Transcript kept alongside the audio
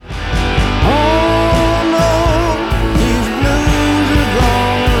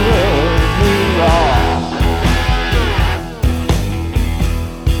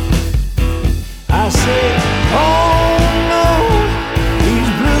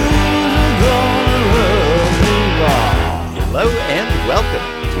Hello and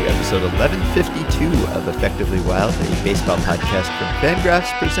welcome to episode 1152 of Effectively Wild, a baseball podcast from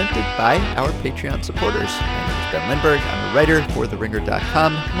Fangraphs presented by our Patreon supporters. My name is Ben Lindbergh. I'm a writer for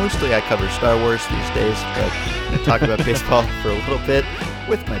TheRinger.com. Mostly I cover Star Wars these days, but I'm going to talk about baseball for a little bit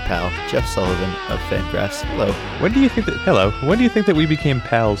with my pal, Jeff Sullivan of Fangraphs. Hello. When do you think that we became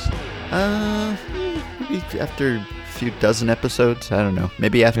pals? Maybe after a few dozen episodes. I don't know.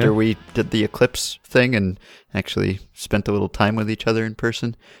 Maybe after we did the Eclipse thing and actually spent a little time with each other in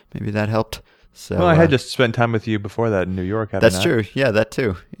person. Maybe that helped. So, well, I had just spent time with you before that in New York. That's true. Yeah, that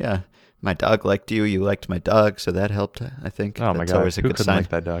too. Yeah. My dog liked you. You liked my dog, so that helped, I think. Oh, my God. Always a Who good couldn't sign. like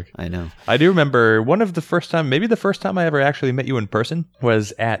that dog? I know. I do remember maybe the first time I ever actually met you in person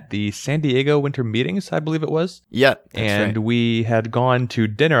was at the San Diego Winter Meetings, I believe it was. Yeah, that's And right. we had gone to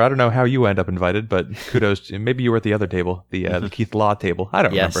dinner. I don't know how you end up invited, but kudos. Maybe you were at the other table, the Keith Law table. I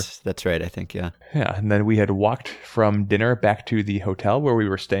don't remember. Yes, that's right, I think, yeah. Yeah, and then we had walked from dinner back to the hotel where we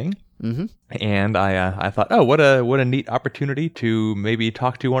were staying. Mm-hmm. And I thought, oh, what a neat opportunity to maybe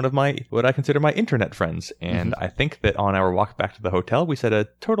talk to one of what I consider my internet friends. And I think that on our walk back to the hotel, we said a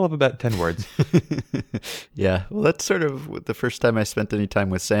total of about 10 words. Yeah, well, that's sort of the first time I spent any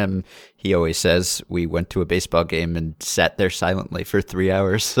time with Sam. He always says we went to a baseball game and sat there silently for 3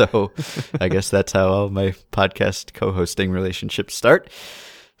 hours. So I guess that's how all my podcast co-hosting relationships start.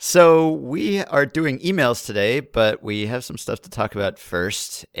 So we are doing emails today, but we have some stuff to talk about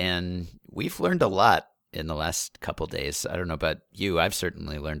first, and we've learned a lot in the last couple days. I don't know about you. I've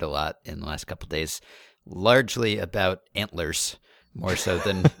certainly learned a lot in the last couple days, largely about antlers, more so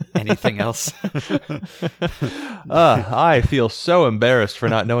than anything else. I feel so embarrassed for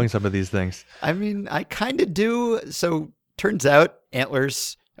not knowing some of these things. I mean, I kind of do. So turns out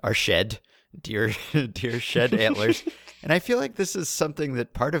antlers are shed. Deer shed antlers. And I feel like this is something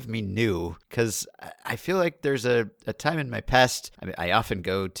that part of me knew, because I feel like there's a time in my past. I mean, I often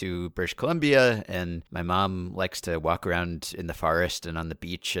go to British Columbia, and my mom likes to walk around in the forest and on the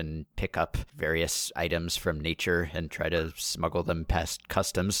beach and pick up various items from nature and try to smuggle them past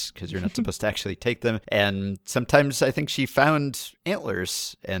customs, because you're not supposed to actually take them. And sometimes I think she found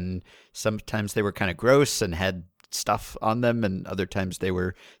antlers, and sometimes they were kind of gross and had stuff on them, and other times they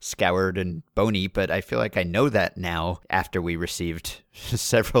were scoured and bony. But I feel like I know that now after we received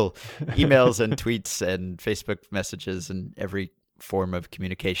several emails and tweets and Facebook messages and every form of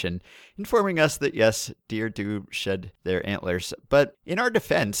communication informing us that yes, deer do shed their antlers. But in our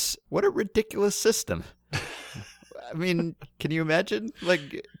defense, what a ridiculous system. I mean, can you imagine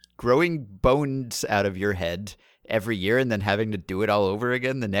like growing bones out of your head every year and then having to do it all over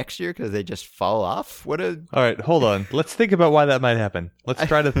again the next year because they just fall off? All right, hold on. Let's think about why that might happen. Let's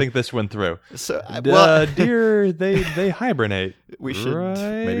try to think this one through. So, deer, they hibernate. We should,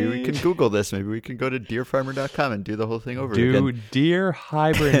 right? Maybe we can Google this. Maybe we can go to deerfarmer.com and do the whole thing over Do again. deer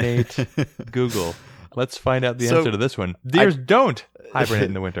hibernate? Google. Let's find out the answer to this one. Deers don't hibernate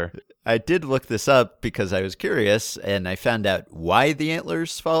in the winter. I did look this up because I was curious, and I found out why the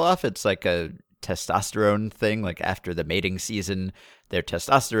antlers fall off. It's like a testosterone thing. Like after the mating season, their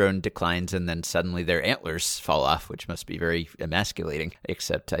testosterone declines, and then suddenly their antlers fall off, which must be very emasculating.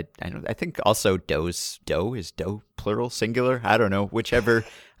 Except I think also doe is doe plural, singular. I don't know, whichever.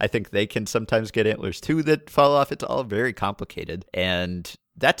 I think they can sometimes get antlers too that fall off. It's all very complicated, and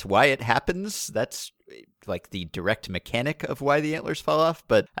that's why it happens. That's like the direct mechanic of why the antlers fall off,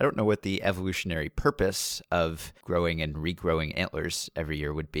 but I don't know what the evolutionary purpose of growing and regrowing antlers every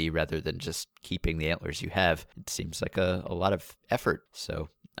year would be, rather than just keeping the antlers you have. It seems like a lot of effort, so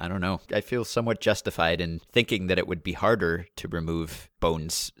I don't know. I feel somewhat justified in thinking that it would be harder to remove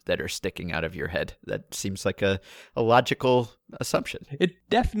bones that are sticking out of your head. That seems like a logical assumption. It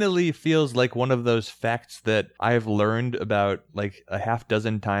definitely feels like one of those facts that I've learned about like a half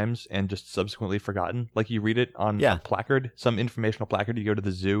dozen times and just subsequently forgotten. Like you read it on a placard, some informational placard. You go to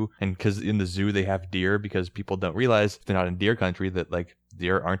the zoo, and because in the zoo they have deer, because people don't realize if they're not in deer country that like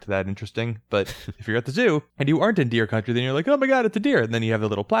deer aren't that interesting. But if you're at the zoo and you aren't in deer country, then you're like, oh my God, it's a deer. And then you have the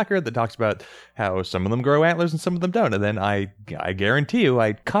little placard that talks about how some of them grow antlers and some of them don't. And then I guarantee you,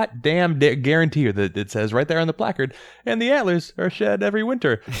 guarantee you that it says right there on the placard, and the antlers are shed every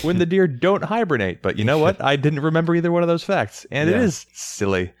winter when the deer don't hibernate. But you know what? I didn't remember either one of those facts. And it is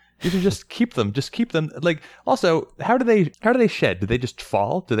silly. You should just keep them. Just keep them. Like, also, how do they shed? Do they just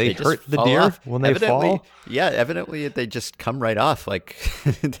fall? Do they hurt the deer when they fall? Yeah, evidently they just come right off. Like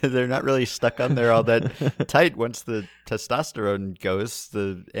they're not really stuck on there all that tight. Once the testosterone goes,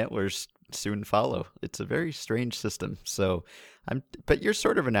 the antlers soon follow. It's a very strange system. So but you're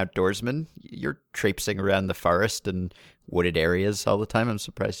sort of an outdoorsman. You're traipsing around the forest and wooded areas all the time. I'm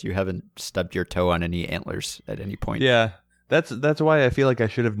surprised you haven't stubbed your toe on any antlers at any point. Yeah. That's why I feel like I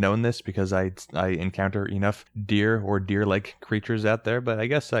should have known this, because I encounter enough deer or deer-like creatures out there. But I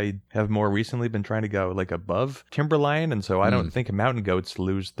guess I have more recently been trying to go like above timberline, and so I don't think mountain goats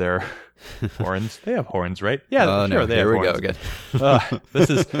lose their horns. They have horns, right? Yeah, sure. No, they have horns. Here we go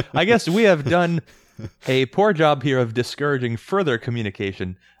again. I guess we have done a poor job here of discouraging further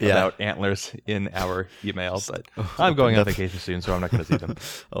communication about antlers in our email, but I'm going on vacation soon, so I'm not going to see them.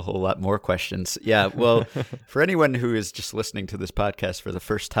 A whole lot more questions. Yeah, well, for anyone who is just listening to this podcast for the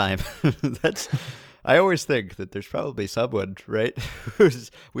first time, I always think that there's probably someone, right,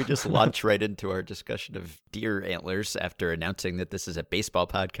 we just launch right into our discussion of deer antlers after announcing that this is a baseball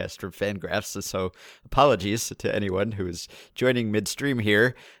podcast from Fangraphs. So apologies to anyone who is joining midstream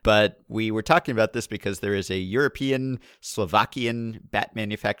here. But we were talking about this because there is a European Slovakian bat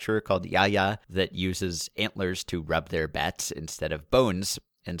manufacturer called Yaya that uses antlers to rub their bats instead of bones.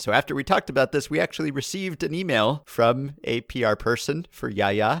 And so after we talked about this, we actually received an email from a PR person for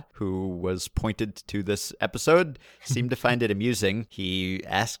Yaya who was pointed to this episode, seemed to find it amusing. He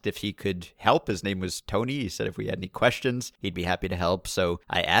asked if he could help. His name was Tony. He said if we had any questions, he'd be happy to help. So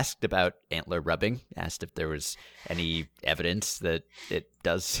I asked about antler rubbing, asked if there was any evidence that it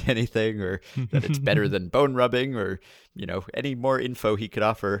does anything or that it's better than bone rubbing or, any more info he could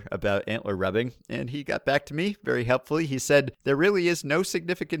offer about antler rubbing. And he got back to me very helpfully. He said there really is no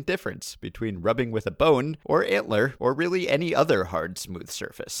significant difference between rubbing with a bone or antler or really any other hard, smooth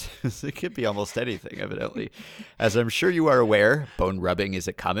surface. It could be almost anything, evidently. As I'm sure you are aware, bone rubbing is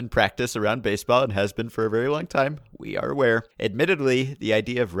a common practice around baseball and has been for a very long time. We are aware. Admittedly, the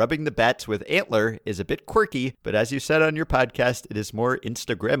idea of rubbing the bats with antler is a bit quirky, but as you said on your podcast, it is more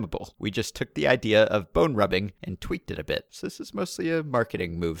Instagrammable. We just took the idea of bone rubbing and tweaked it a bit. So this is mostly a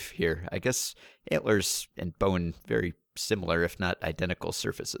marketing move here. I guess antlers and bone, very similar, if not identical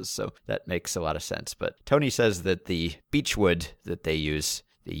surfaces. So that makes a lot of sense. But Tony says that the beechwood that they use,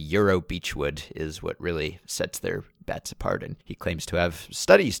 the Euro beechwood, is what really sets their bats apart, and he claims to have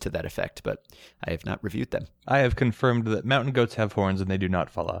studies to that effect, but I have not reviewed them. I have confirmed that mountain goats have horns and they do not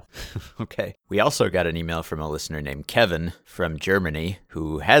fall off. Okay. We also got an email from a listener named Kevin from Germany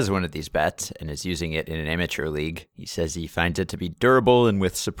who has one of these bats and is using it in an amateur league. He says he finds it to be durable and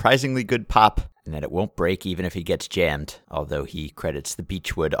with surprisingly good pop, and that it won't break even if he gets jammed, although he credits the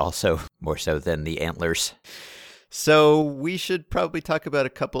beechwood also more so than the antlers. So we should probably talk about a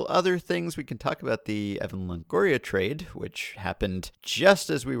couple other things. We can talk about the Evan Longoria trade, which happened just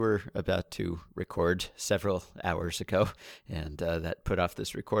as we were about to record several hours ago, and that put off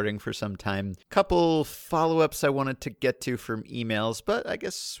this recording for some time. Couple follow-ups I wanted to get to from emails, but I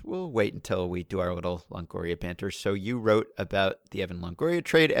guess we'll wait until we do our little Longoria banter. So you wrote about the Evan Longoria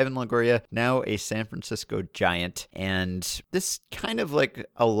trade. Evan Longoria, now a San Francisco Giant, and this kind of like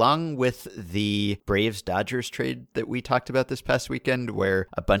along with the Braves-Dodgers trade that we talked about this past weekend, where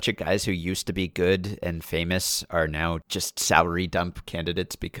a bunch of guys who used to be good and famous are now just salary dump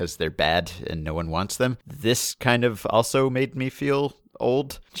candidates because they're bad and no one wants them. This kind of also made me feel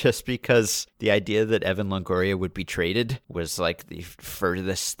old, just because the idea that Evan Longoria would be traded was like the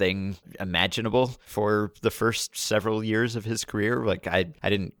furthest thing imaginable for the first several years of his career. Like I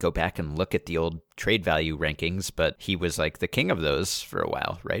didn't go back and look at the old trade value rankings, but he was like the king of those for a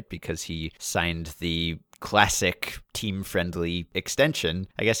while, right? Because he signed the classic team-friendly extension.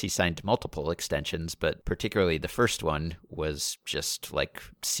 I guess he signed multiple extensions, but particularly the first one was just like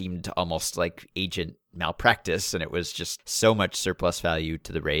seemed almost like agent malpractice, and it was just so much surplus value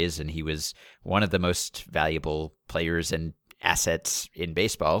to the Rays, and he was one of the most valuable players and assets in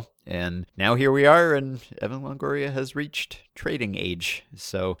baseball. And now here we are, and Evan Longoria has reached trading age.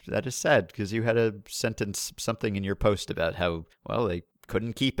 So that is sad, because you had a sentence, something in your post about how, well, they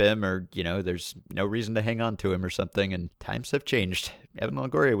couldn't keep him, or, there's no reason to hang on to him or something, and times have changed. Evan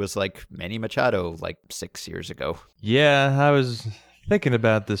Longoria was like Manny Machado like 6 years ago. Yeah, I was thinking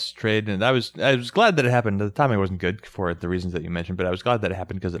about this trade, and I was glad that it happened. The timing wasn't good for the reasons that you mentioned, but I was glad that it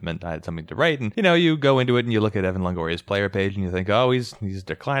happened because it meant I had something to write. And you go into it and you look at Evan Longoria's player page and you think, oh, he's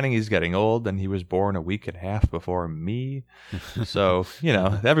declining, he's getting old, and he was born a week and a half before me. So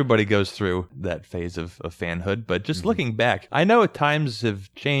everybody goes through that phase of fanhood. But just looking back, I know times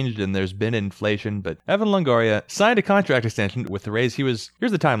have changed and there's been inflation, but Evan Longoria signed a contract extension with the Rays. Here's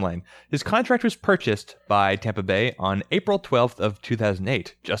the timeline. His contract was purchased by Tampa Bay on April 12th of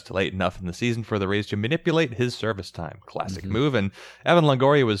 2008, just late enough in the season for the Rays to manipulate his service time. Classic move, and Evan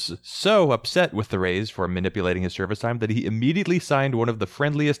Longoria was so upset with the Rays for manipulating his service time that he immediately signed one of the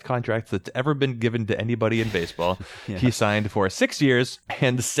friendliest contracts that's ever been given to anybody in baseball. Yeah. He signed for 6 years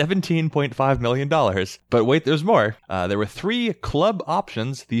and $17.5 million. But wait, there's more. There were 3 club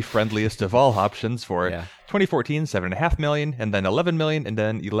options, the friendliest of all options, for 2014, $7.5 million, and then $11 million, and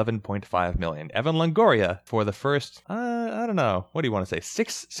then $11.5 million. Evan Longoria, for the first, I don't know, what do you want to say?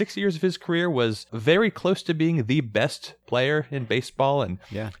 Six years of his career was very close to being the best player in baseball, and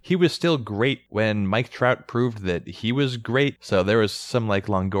he was still great when Mike Trout proved that he was great. So there was some like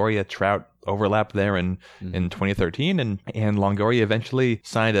Longoria-Trout overlap there in 2013, and Longoria eventually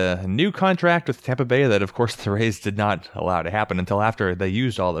signed a new contract with Tampa Bay that, of course, the Rays did not allow to happen until after they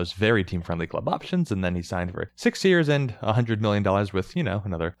used all those very team-friendly club options, and then he signed for 6 years and $100 million with,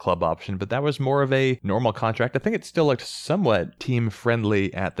 another club option, but that was more of a normal contract. I think it still looked somewhat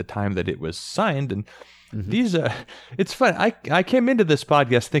team-friendly at the time that it was signed, and these it's fun. I came into this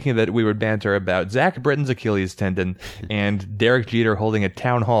podcast thinking that we would banter about Zach Britton's Achilles tendon and Derek Jeter holding a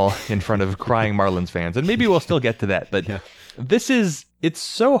town hall in front of crying Marlins fans, and maybe we'll still get to that. But it's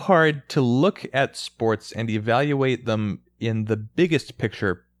so hard to look at sports and evaluate them in the biggest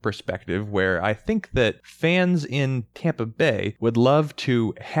picture perspective, where I think that fans in Tampa Bay would love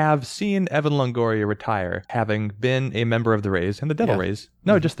to have seen Evan Longoria retire, having been a member of the Rays and the Devil Rays.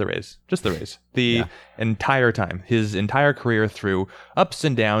 No, just the Rays. The entire time. His entire career through ups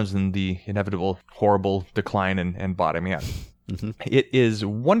and downs and the inevitable horrible decline and bottoming out. It is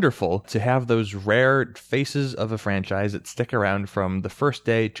wonderful to have those rare faces of a franchise that stick around from the first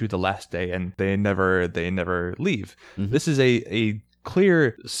day to the last day, and they never leave. This is a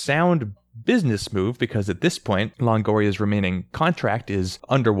clear, sound business move, because at this point, Longoria's remaining contract is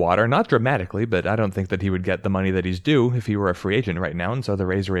underwater, not dramatically, but I don't think that he would get the money that he's due if he were a free agent right now, and so the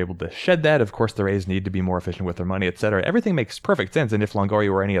Rays were able to shed that. Of course, the Rays need to be more efficient with their money, etc. Everything makes perfect sense, and if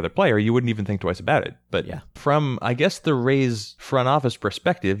Longoria were any other player, you wouldn't even think twice about it. But from, I guess, the Rays front office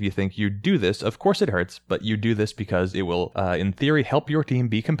perspective, you think you do this, of course it hurts, but you do this because it will, in theory, help your team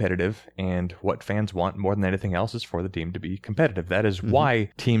be competitive, and what fans want more than anything else is for the team to be competitive. That is why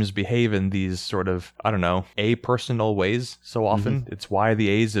teams behave in these sort of, a-personal ways so often. It's why the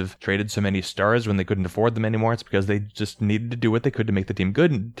A's have traded so many stars when they couldn't afford them anymore. It's because they just needed to do what they could to make the team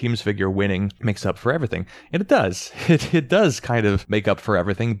good, and teams figure winning makes up for everything. And it does. It does kind of make up for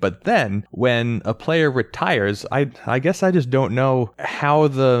everything. But then when a player retires, I guess I just don't know how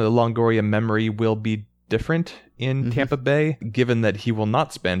the Longoria memory will be different in Tampa Bay, given that he will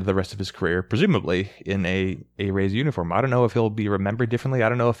not spend the rest of his career, presumably, in a Rays uniform. I don't know if he'll be remembered differently. I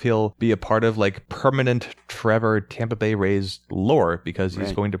don't know if he'll be a part of permanent, forever Tampa Bay Rays lore, because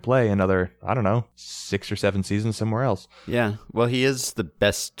he's going to play another, 6 or 7 seasons somewhere else. Yeah, well, he is the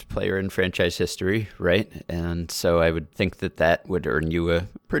best player in franchise history, right? And so I would think that would earn you a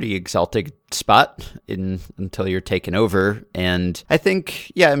pretty exalted spot until you're taken over. And I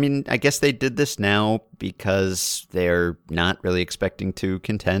think, I guess they did this now because they're not really expecting to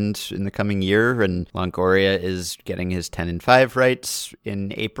contend in the coming year, and Longoria is getting his 10-5 rights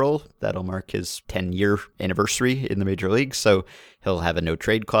in April. That'll mark his 10-year anniversary in the major leagues, so he'll have a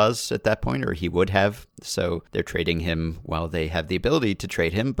no-trade clause at that point, or he would have. So they're trading him while they have the ability to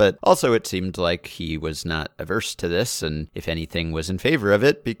trade him. But also it seemed like he was not averse to this, and if anything was in favor of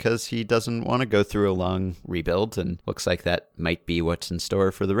it, because he doesn't want to go through a long rebuild, and looks like that might be what's in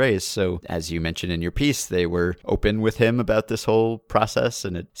store for the Rays. So as you mentioned in your piece, they were open with him about this whole process,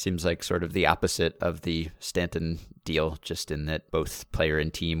 and it seems like sort of the opposite of the Stanton deal, just in that both player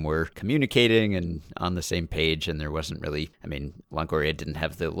and team were communicating and on the same page, and there wasn't really, Longoria didn't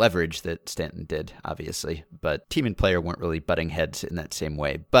have the leverage that Stanton did, obviously, but team and player weren't really butting heads in that same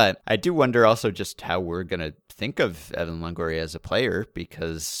way. But I do wonder also just how we're going to think of Evan Longoria as a player,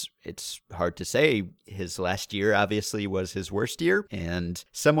 because it's hard to say. His last year obviously was his worst year, and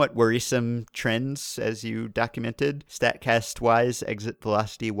somewhat worrisome trends, as you documented, StatCast-wise, exit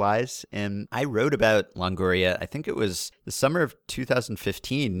velocity-wise. And I wrote about Longoria, I think it was the summer of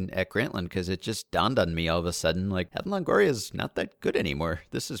 2015 at Grantland, because it just dawned on me all of a sudden, Evan Longoria is not that good anymore.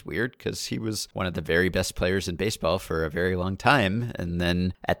 This is weird, because he was one of the very best players in baseball for a very long time. And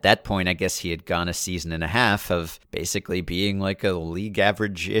then at that point, I guess he had gone a season and a half of basically being like a league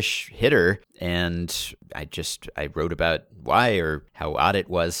average-ish hitter, and I wrote about why, or how odd it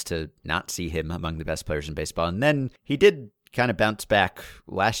was to not see him among the best players in baseball. And then he did kind of bounce back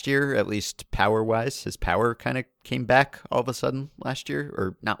last year, at least power-wise. His power kind of came back all of a sudden last year,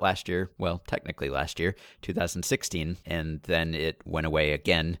 or not last year, well, technically last year, 2016, and then it went away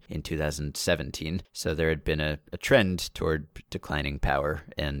again in 2017. So there had been a trend toward declining power,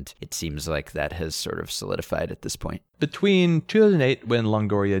 and it seems like that has sort of solidified at this point. Between 2008, when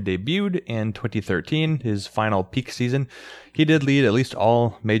Longoria debuted, and 2013, his final peak season, he did lead at least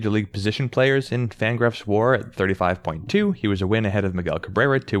all major league position players in Fangraphs WAR at 35.2. He was a win ahead of Miguel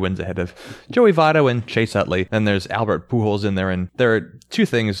Cabrera, 2 wins ahead of Joey Votto and Chase Utley. Then there's Albert Pujols in there, and there are two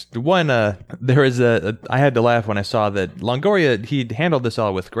things. One, there is I had to laugh when I saw that Longoria, he'd handled this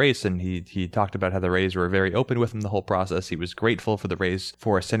all with grace, and he talked about how the Rays were very open with him the whole process. He was grateful for the Rays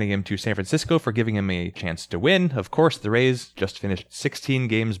for sending him to San Francisco, for giving him a chance to win. Of course, the Rays just finished 16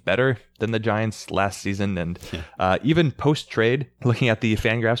 games better than the Giants last season, and even post-trade, looking at the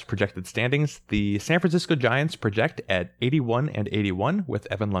Fangraphs projected standings, the San Francisco Giants project at 81-81 with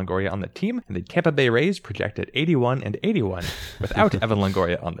Evan Longoria on the team, and the Tampa Bay Rays project at 81-81 without Evan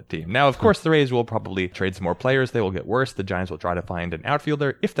Longoria on the team. Now, of course, the Rays will probably trade some more players. They will get worse. The Giants will try to find an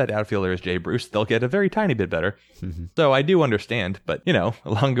outfielder. If that outfielder is Jay Bruce, they'll get a very tiny bit better. So I do understand, but,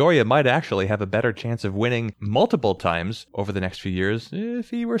 Longoria might actually have a better chance of winning multiple times over the next few years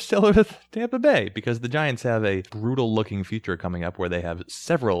if he were still with Tampa Bay, because the Giants have a brutal-looking future coming up where they have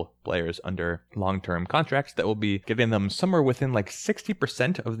several players under long-term contracts that will be getting them somewhere within like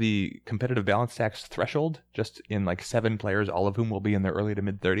 60% of the competitive balance tax threshold, just in like 7 players, all of whom will be in their early to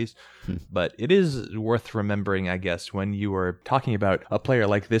mid-30s. But it is worth remembering, I guess, when you are talking about a player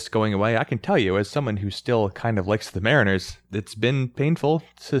like this going away. I can tell you, as someone who still kind of likes the Mariners, it's been painful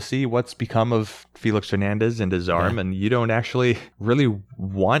to see what's become of Felix Hernandez and his arm, and you don't actually really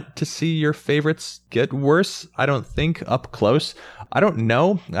want to see your favorites get worse, I don't think, up close. I don't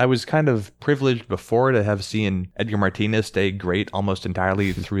know. I was kind of privileged before to have seen Edgar Martinez stay great almost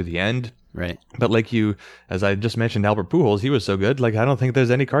entirely through the end. Right. But like you, as I just mentioned, Albert Pujols, he was so good. Like, I don't think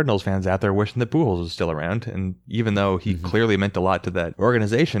there's any Cardinals fans out there wishing that Pujols was still around. And even though he clearly meant a lot to that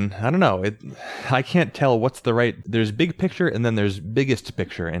organization, I don't know. I can't tell what's the right. There's big picture and then there's biggest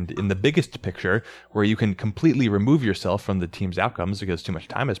picture. And in the biggest picture, where you can completely remove yourself from the team's outcomes because too much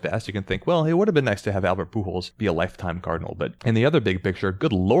time has passed, you can think, well, it would have been nice to have Albert Pujols be a lifetime Cardinal. But in the other big picture,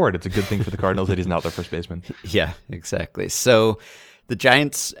 good Lord, it's a good thing for the Cardinals that he's not their first baseman. Yeah, exactly. So the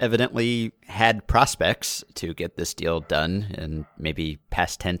Giants evidently had prospects to get this deal done, and maybe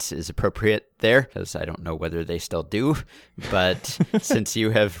past tense is appropriate there, because I don't know whether they still do. But since you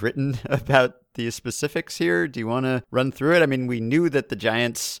have written about the specifics here, do you want to run through it? I mean, we knew that the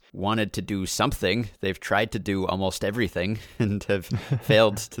Giants wanted to do something. They've tried to do almost everything and have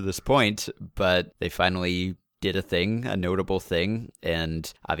failed to this point, but they finally did a thing, a notable thing,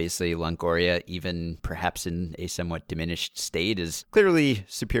 and obviously Longoria, even perhaps in a somewhat diminished state, is clearly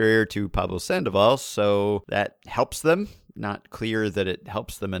superior to Pablo Sandoval, so that helps them. Not clear that it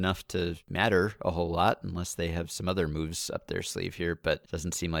helps them enough to matter a whole lot unless they have some other moves up their sleeve here, but it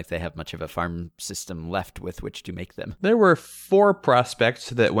doesn't seem like they have much of a farm system left with which to make them. There were 4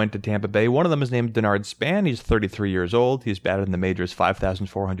 prospects that went to Tampa Bay. One of them is named Denard Span. He's 33 years old. He's batted in the majors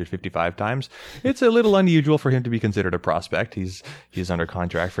 5,455 times. It's a little unusual for him to be considered a prospect. He's under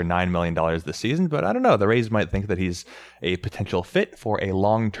contract for $9 million this season, but I don't know. The Rays might think that he's a potential fit for a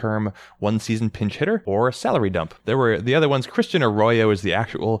long-term one-season pinch hitter or a salary dump. There were the other ones. Christian Arroyo is the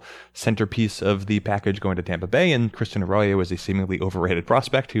actual centerpiece of the package going to Tampa Bay, and Christian Arroyo is a seemingly overrated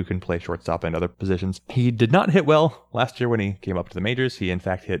prospect who can play shortstop and other positions. He did not hit well last year when he came up to the majors. He in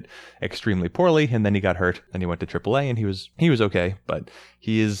fact hit extremely poorly, and then he got hurt. Then he went to AAA, and he was okay, but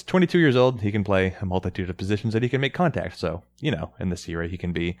he is 22 years old. He can play a multitude of positions, and he can make contact. So, in this era, he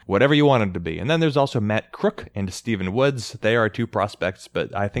can be whatever you want him to be. And then there's also Matt Crook and Stephen Woods. They are 2 prospects,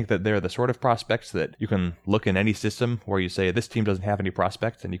 but I think that they're the sort of prospects that you can look in any system where you say this team doesn't have any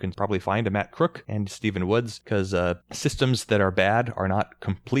prospects, and you can probably find a Matt Crook and Stephen Woods, because systems that are bad are not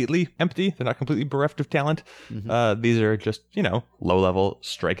completely empty. They're not completely bereft of talent. These are just, low-level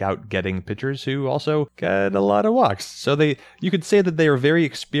strikeout-getting pitchers who also get a lot of walks. So you could say that they are very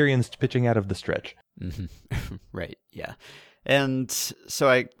experienced pitching out of the stretch. Right, yeah. And so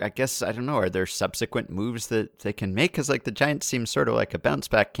I guess, I don't know, are there subsequent moves that they can make? Because the Giants seem sort of like a bounce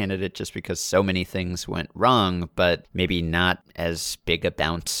back candidate just because so many things went wrong, but maybe not as big a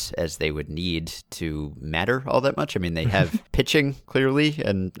bounce as they would need to matter all that much. I mean, they have pitching clearly,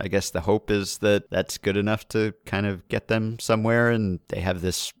 and I guess the hope is that that's good enough to kind of get them somewhere, and they have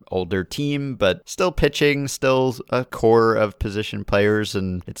this older team, but still pitching, still a core of position players,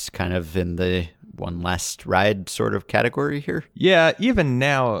 and it's kind of in the one last ride sort of category here. Yeah, even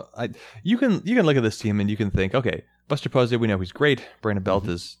now, you can look at this team and you can think, okay, Buster Posey, we know he's great. Brandon Belt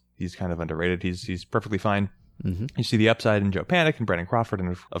he's kind of underrated. He's perfectly fine. You see the upside in Joe Panik and Brandon Crawford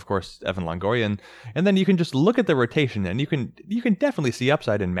and, of course, Evan Longoria. And then you can just look at the rotation, and you can definitely see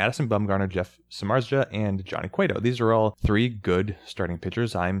upside in Madison Bumgarner, Jeff Samardzija, and Johnny Cueto. These are all 3 good starting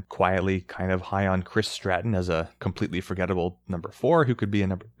pitchers. I'm quietly kind of high on Chris Stratton as a completely forgettable number 4 who could be a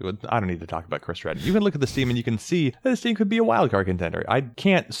number... I don't need to talk about Chris Stratton. You can look at this team and you can see that this team could be a wild card contender. I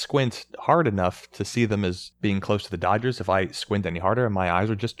can't squint hard enough to see them as being close to the Dodgers. If I squint any harder, my eyes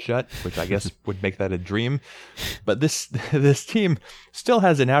are just shut, which I guess would make that a dream. But this team still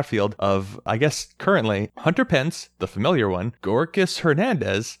has an outfield of, I guess, currently Hunter Pence, the familiar one, Gorkis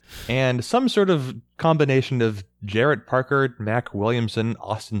Hernandez, and some sort of combination of Jarrett Parker, Mac Williamson,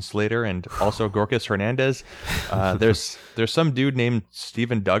 Austin Slater, and also Gorkis Hernandez. There's some dude named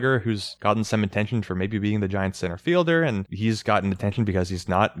Steven Duggar who's gotten some attention for maybe being the Giants center fielder, and he's gotten attention because he's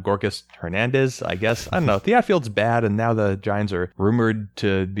not Gorkis Hernandez, I guess. I don't know. The outfield's bad, and now the Giants are rumored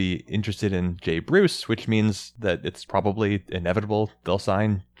to be interested in Jay Bruce, which means that it's probably inevitable they'll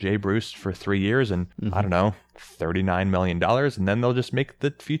sign Jay Bruce for 3 years and, I don't know, $39 million, and then they'll just make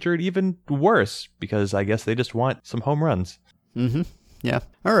the future even worse because I guess they just want some home runs. Mm-hmm. Yeah.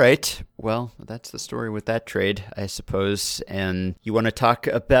 All right. Well, that's the story with that trade, I suppose. And you want to talk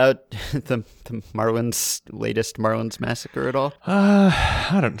about the Marlins' latest Marlins massacre at all?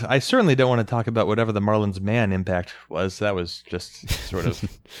 I certainly don't want to talk about whatever the Marlins man impact was. That was just sort of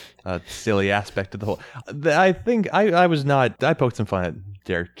a silly aspect of the whole. I think I poked some fun at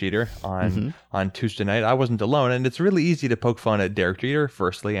Derek Jeter on Tuesday night. I wasn't alone, and it's really easy to poke fun at Derek Jeter,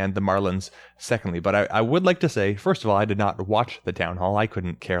 firstly, and the Marlins, secondly. But I would like to say, first of all, I did not watch the town hall. I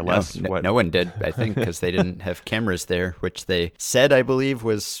couldn't care less. No one did, I think, because they didn't have cameras there, which they said, I believe,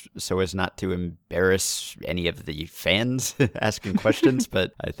 was so as not to embarrass any of the fans asking questions.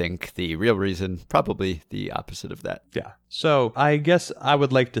 But I think the real reason, probably the opposite of that. Yeah. So I guess I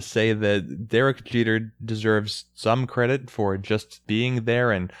would like to say that Derek Jeter deserves some credit for just being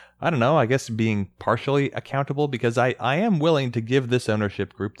there and, I don't know, I guess being partially accountable, because I am willing to give this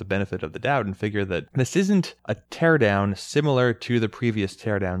ownership group the benefit of the doubt and figure that this isn't a teardown similar to the previous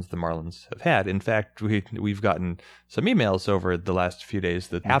teardowns the Marlins have had. In fact, we've gotten some emails over the last few days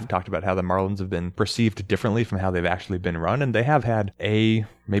that have talked about how the Marlins have been perceived differently from how they've actually been run, and they have had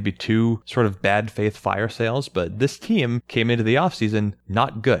maybe two sort of bad faith fire sales, but this team came into the offseason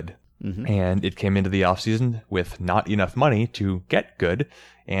not good. And it came into the offseason with not enough money to get good.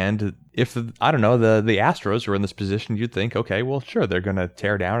 And if, I don't know, the Astros were in this position, you'd think, okay, well, sure, they're going to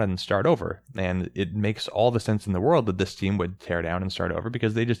tear down and start over. And it makes all the sense in the world that this team would tear down and start over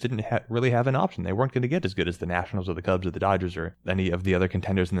because they just didn't really have an option. They weren't going to get as good as the Nationals or the Cubs or the Dodgers or any of the other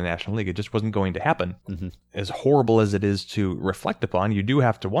contenders in the National League. It just wasn't going to happen. As horrible as it is to reflect upon, you do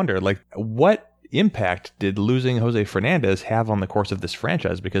have to wonder, like, what impact did losing Jose Fernandez have on the course of this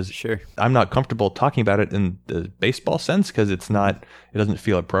franchise? Because I'm not comfortable talking about it in the baseball sense because it doesn't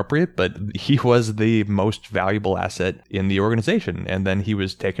feel appropriate, but he was the most valuable asset in the organization, and then he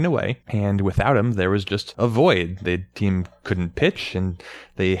was taken away, and without him there was just a void. The team couldn't pitch, and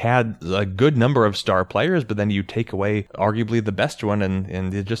they had a good number of star players, but then you take away arguably the best one,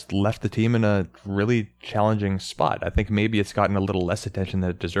 and it just left the team in a really challenging spot. I think maybe it's gotten a little less attention than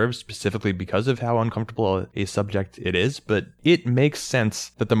it deserves, specifically because of how uncomfortable a subject it is, but it makes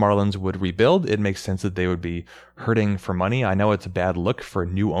sense that the Marlins would rebuild. It makes sense that they would be hurting for money. I know it's a bad look for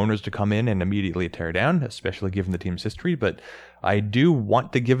new owners to come in and immediately tear down, especially given the team's history, but I do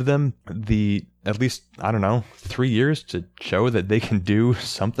want to give them at least, 3 years to show that they can do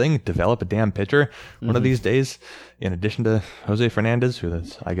something, develop a damn pitcher one of these days, in addition to Jose Fernandez, who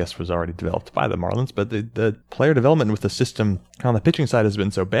I guess was already developed by the Marlins. But the player development with the system on the pitching side has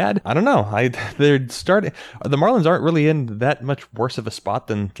been so bad. I don't know. The Marlins aren't really in that much worse of a spot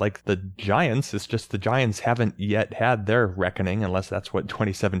than like the Giants. It's just the Giants haven't yet had their reckoning, unless that's what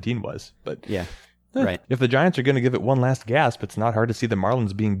 2017 was. But yeah. Right. If the Giants are going to give it one last gasp, it's not hard to see the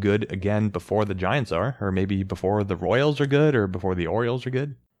Marlins being good again before the Giants are, or maybe before the Royals are good, or before the Orioles are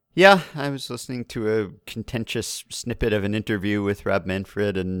good. Yeah, I was listening to a contentious snippet of an interview with Rob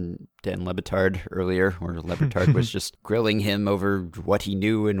Manfred and Dan Le Batard earlier, where Le Batard was just grilling him over what he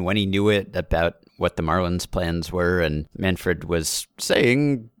knew and when he knew it about what the Marlins' plans were. And Manfred was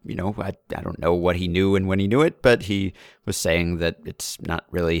saying, I don't know what he knew and when he knew it, but he was saying that it's not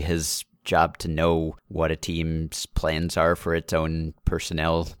really his job to know what a team's plans are for its own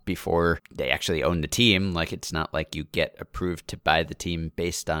personnel before they actually own the team. Like, it's not like you get approved to buy the team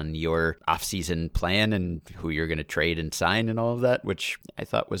based on your offseason plan and who you're going to trade and sign and all of that, which I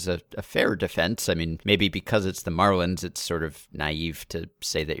thought was a fair defense. I mean, maybe because it's the Marlins, it's sort of naive to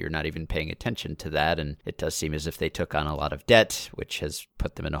say that you're not even paying attention to that. And it does seem as if they took on a lot of debt, which has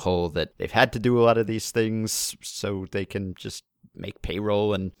put them in a hole that they've had to do a lot of these things so they can just make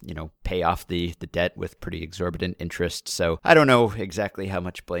payroll and, pay off the debt with pretty exorbitant interest. So I don't know exactly how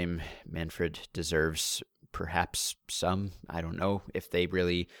much blame Manfred deserves. Perhaps some. I don't know if they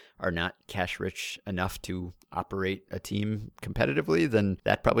really are not cash rich enough to operate a team competitively, then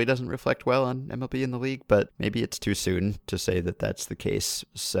that probably doesn't reflect well on MLB in the league. But maybe it's too soon to say that that's the case.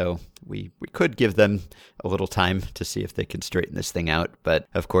 So we could give them a little time to see if they can straighten this thing out. But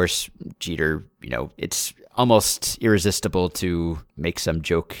of course, Jeter, it's almost irresistible to make some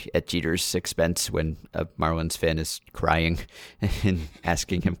joke at Jeter's expense when a Marlins fan is crying and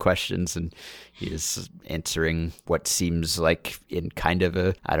asking him questions, and he is answering what seems like in kind of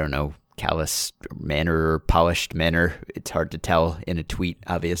a, I don't know, callous manner or polished manner. It's hard to tell in a tweet,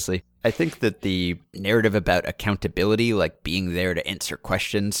 obviously. I think that the narrative about accountability, like being there to answer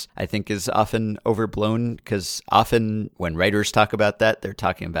questions, I think is often overblown, because often when writers talk about that, they're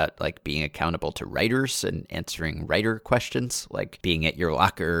talking about like being accountable to writers and answering writer questions, like being at your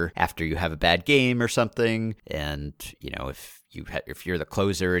locker after you have a bad game or something. And, if you're the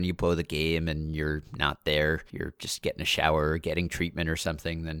closer and you blow the game and you're not there, you're just getting a shower or getting treatment or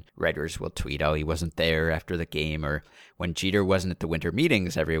something, then writers will tweet, oh, he wasn't there after the game. Or when Jeter wasn't at the winter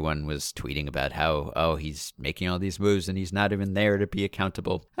meetings, everyone was tweeting about how, oh, he's making all these moves and he's not even there to be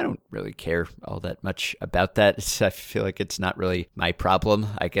accountable. I don't really care all that much about that. I feel like it's not really my problem.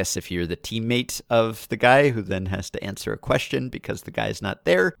 I guess if you're the teammate of the guy who then has to answer a question because the guy's not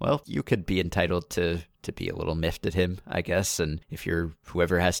there, well, you could be entitled to be a little miffed at him, I guess. And if you're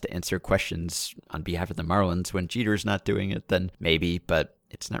whoever has to answer questions on behalf of the Marlins when Jeter's not doing it, then maybe, but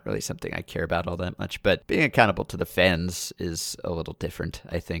it's not really something I care about all that much. But being accountable to the fans is a little different,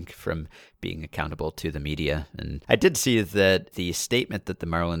 I think, from being accountable to the media. And I did see that the statement that the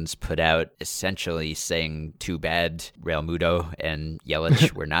Marlins put out, essentially saying, too bad, Real Muto and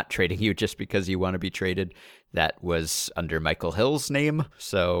Yelich, we're not trading you just because you want to be traded, that was under Michael Hill's name.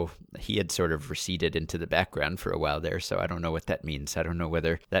 So he had sort of receded into the background for a while there. So I don't know what that means. I don't know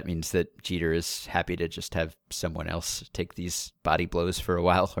whether that means that Jeter is happy to just have someone else take these body blows for a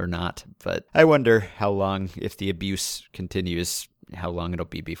while or not. But I wonder how long, if the abuse continues, how long it'll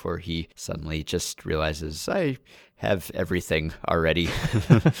be before he suddenly just realizes, I have everything already.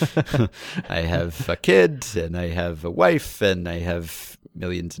 I have a kid, and I have a wife, and I have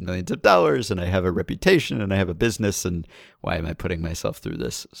millions and millions of dollars, and I have a reputation, and I have a business, and why am I putting myself through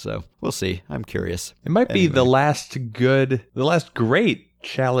this? So we'll see. I'm curious. It might be the last great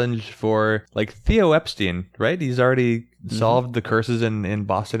challenge for like Theo Epstein, right? He's already solved the curses in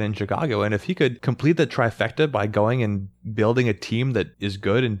Boston and Chicago. And if he could complete the trifecta by going and building a team that is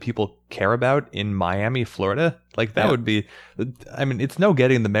good and people care about in Miami, Florida, like that would be, I mean, it's no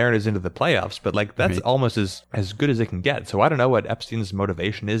getting the Mariners into the playoffs, but like that's almost as good as it can get. So I don't know what Epstein's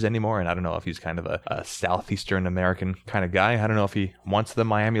motivation is anymore. And I don't know if he's kind of a Southeastern American kind of guy. I don't know if he wants the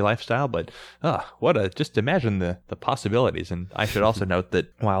Miami lifestyle, but just imagine the possibilities. And I should also note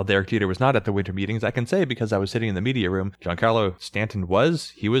that while Derek Jeter was not at the winter meetings, I can say because I was sitting in the media room, Giancarlo Stanton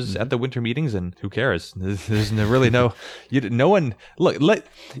was at the winter meetings, and who cares? There's really no one. Look,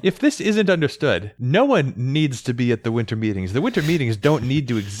 if this isn't understood, no one needs to be at the winter meetings. The winter meetings don't need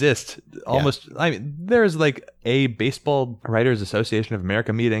to exist. Almost, I mean, there's like a Baseball Writers Association of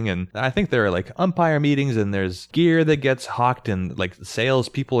America meeting, and I think there are like umpire meetings, and there's gear that gets hawked, and like sales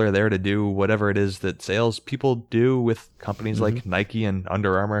people are there to do whatever it is that sales people do with companies like Nike and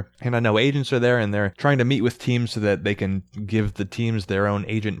Under Armour. And I know agents are there, and they're trying to meet with teams so that they can give the teams their own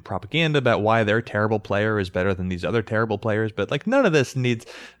agent propaganda about why their terrible player is better than these other terrible players. But like none of this needs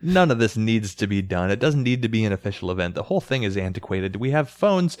to be done. It doesn't need to be an official event. The whole thing is antiquated. We have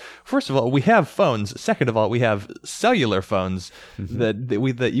phones. First of all, we have phones. Second of all, we have cellular phones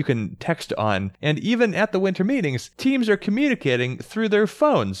that you can text on. And even at the winter meetings, teams are communicating through their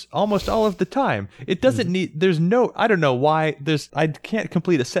phones almost all of the time. It doesn't need, I don't know why I can't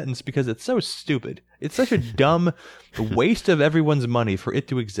complete a sentence because it's so stupid. It's such a dumb waste of everyone's money for it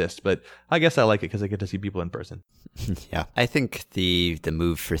to exist, but I guess I like it because I get to see people in person. Yeah, I think the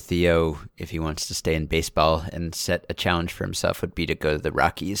move for Theo, if he wants to stay in baseball and set a challenge for himself, would be to go to the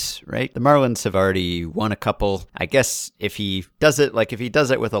Rockies, right? The Marlins have already won a couple. I guess if he does it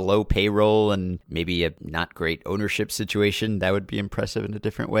with a low payroll and maybe a not great ownership situation, that would be impressive in a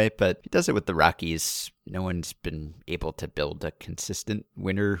different way. But if he does it with the Rockies, no one's been able to build a consistent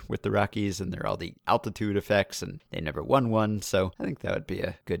winner with the Rockies, and there are all the altitude effects, and they never won one. So I think that would be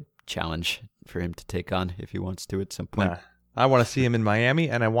a good challenge for him to take on if he wants to at some point. I want to see him in Miami,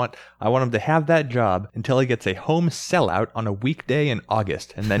 and I want him to have that job until he gets a home sellout on a weekday in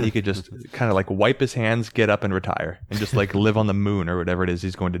August, and then he could just kind of like wipe his hands, get up, and retire, and just like live on the moon or whatever it is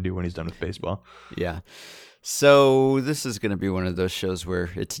he's going to do when he's done with baseball. Yeah. So this is going to be one of those shows where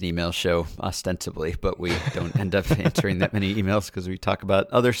it's an email show, ostensibly, but we don't end up answering that many emails because we talk about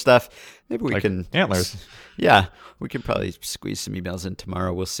other stuff. Maybe we can... Antlers. Yeah, we can probably squeeze some emails in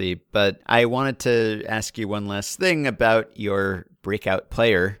tomorrow. We'll see. But I wanted to ask you one last thing about your breakout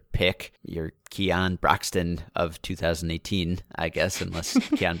player pick, your Keon Broxton of 2018, I guess, unless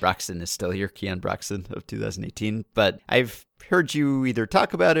Keon Broxton is still your Keon Broxton of 2018. But I've heard you either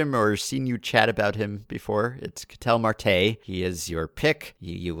talk about him or seen you chat about him before. It's Ketel Marte. He is your pick.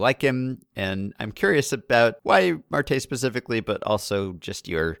 You like him. And I'm curious about why Marte specifically, but also just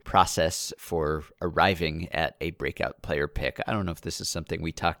your process for arriving at a breakout player pick. I don't know if this is something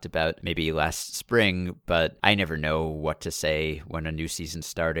we talked about maybe last spring, but I never know what to say when a new season's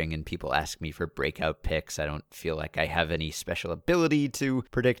starting and people ask me for breakout picks. I don't feel like I have any special ability to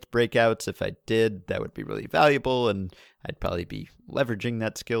predict breakouts. If I did, that would be really valuable, and I'd probably be leveraging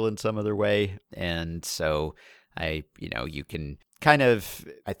that skill in some other way. And so you can kind of,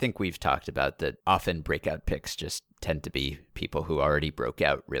 I think we've talked about that often breakout picks just tend to be people who already broke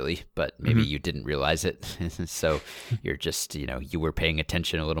out, really, but maybe you didn't realize it. So you're just, you were paying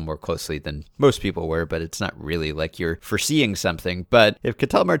attention a little more closely than most people were, but it's not really like you're foreseeing something. But if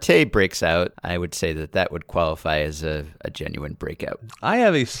Ketel Marte breaks out, I would say that would qualify as a genuine breakout. I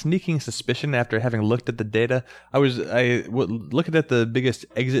have a sneaking suspicion after having looked at the data. I was looking at the biggest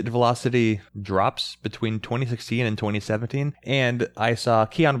exit velocity drops between 2016 and 2017, and I saw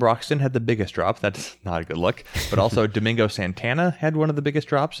Keon Broxton had the biggest drop. That's not a good look, but also Domingo Santana had one of the biggest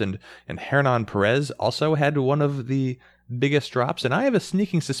drops, and Hernan Perez also had one of the biggest drops. And I have a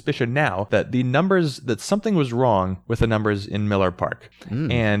sneaking suspicion now that something was wrong with the numbers in Miller Park.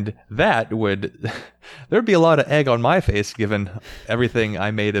 And there'd be a lot of egg on my face given everything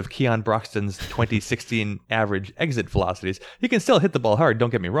I made of Keon Broxton's 2016 average exit velocities. He can still hit the ball hard, don't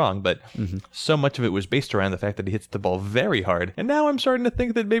get me wrong, but so much of it was based around the fact that he hits the ball very hard. And now I'm starting to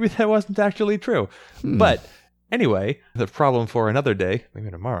think that maybe that wasn't actually true. But anyway, the problem for another day, maybe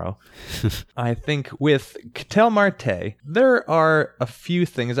tomorrow. I think with Ketel Marte, there are a few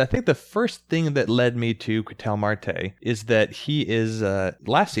things. I think the first thing that led me to Ketel Marte is that he is,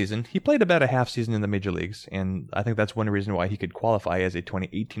 last season, he played about a half season in the major leagues, and I think that's one reason why he could qualify as a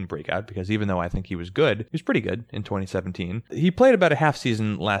 2018 breakout, because even though I think he was good, he was pretty good in 2017. He played about a half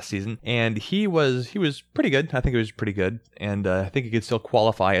season last season, and he was pretty good. I think he was pretty good, and I think he could still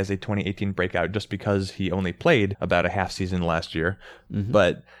qualify as a 2018 breakout just because he only played about a half season last year.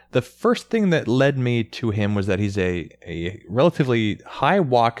 But the first thing that led me to him was that he's a relatively high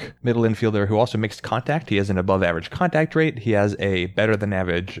walk middle infielder who also makes contact. He has an above average contact rate. He has a better than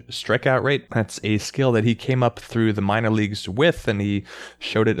average strikeout rate. That's a skill that he came up through the minor leagues with, and he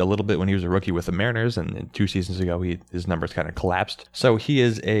showed it a little bit when he was a rookie with the Mariners, and 2 seasons ago his numbers kind of collapsed. So he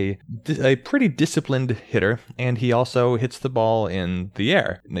is a pretty disciplined hitter, and he also hits the ball in the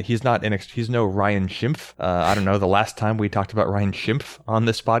air. He's no Ryan Schimpf. I don't know the last time we talked about Ryan Schimpf on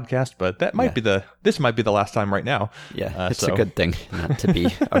this podcast, but this might be the last time right now. Yeah, it's a good thing not to be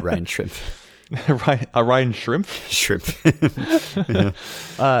a Ryan Schimpf. A Ryan Shrimp? Shrimp.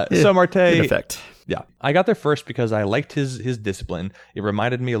 So Marte, in effect. Yeah, I got there first because I liked his discipline. It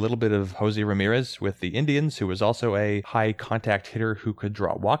reminded me a little bit of Jose Ramirez with the Indians, who was also a high contact hitter who could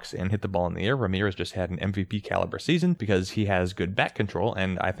draw walks and hit the ball in the air. Ramirez just had an MVP caliber season because he has good bat control,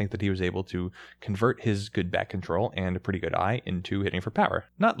 and I think that he was able to convert his good bat control and a pretty good eye into hitting for power.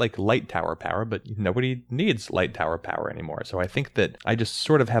 Not like light tower power, but nobody needs light tower power anymore. So I think that I just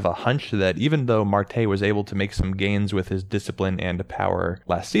sort of have a hunch that even though Marte was able to make some gains with his discipline and power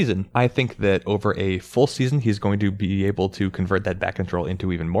last season, I think that over a full season, he's going to be able to convert that bat control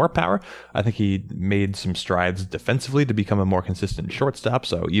into even more power. I think he made some strides defensively to become a more consistent shortstop.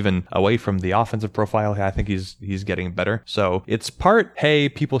 So even away from the offensive profile, I think he's getting better. So it's part, hey,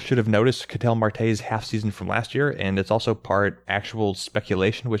 people should have noticed Ketel Marte's half season from last year, and it's also part actual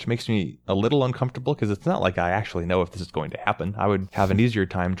speculation, which makes me a little uncomfortable because it's not like I actually know if this is going to happen. I would have an easier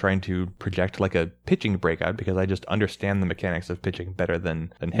time trying to project like a pitching breakout because I just understand the mechanics of pitching better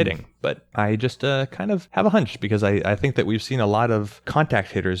than hitting. But I just kind of have a hunch because I think that we've seen a lot of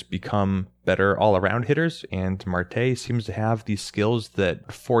contact hitters become better all-around hitters, and Marte seems to have these skills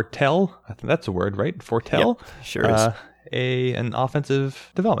that foretell, I think that's a word, right? Foretell? Yep, sure is. An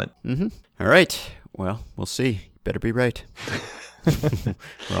offensive development. All right. Well, we'll see. Better be right.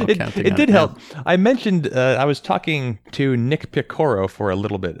 It did help. I mentioned I was talking to Nick Picoro for a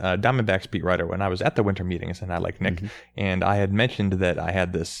little bit, Diamondbacks beat writer, when I was at the winter meetings, and I like Nick, and I had mentioned that I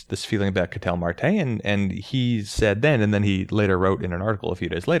had this feeling about Ketel Marte, and he said then, and then he later wrote in an article a few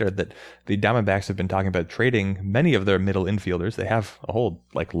days later, that the Diamondbacks have been talking about trading many of their middle infielders. They have a whole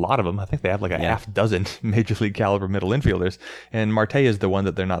lot of them. I think they have like a half dozen major league caliber middle infielders, and Marte is the one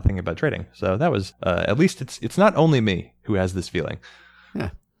that they're not thinking about trading. So that was at least it's not only me who has this feeling.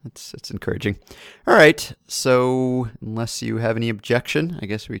 Yeah, it's encouraging. All right, so unless you have any objection, I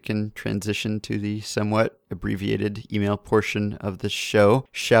guess we can transition to the somewhat abbreviated email portion of the show.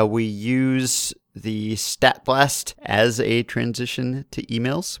 Shall we use the Stat Blast as a transition to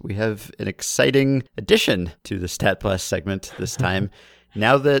emails? We have an exciting addition to the Stat Blast segment this time.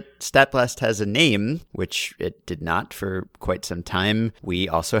 Now that Stat Blast has a name, which it did not for quite some time, we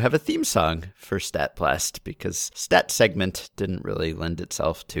also have a theme song for Stat Blast, because Stat Segment didn't really lend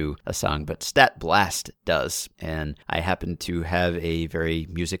itself to a song, but Stat Blast does. And I happen to have a very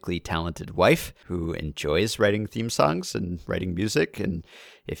musically talented wife who enjoys writing theme songs and writing music, and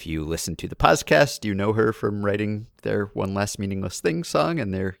if you listen to the podcast, you know her from writing their One Last Meaningless Thing song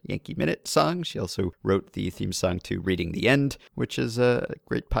and their Yankee Minute song. She also wrote the theme song to Reading the End, which is a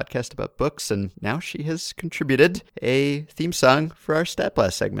great podcast about books. And now she has contributed a theme song for our Stat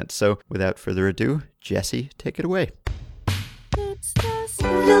Blast segment. So without further ado, Jesse, take it away. We'll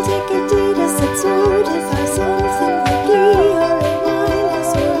take a data set, so device infinitely, or rewind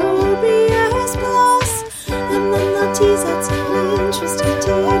or OBS plus, and then they'll tease out some interesting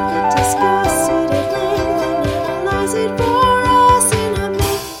tidbit, discuss it at length, and analyze it for us in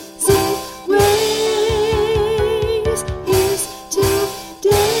amazing ways. Here's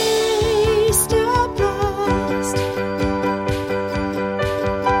today's Stat Blast.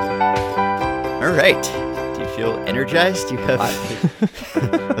 All right. Feel energized? You have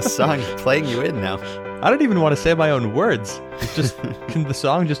a song playing you in now. I don't even want to say my own words. It's just, can the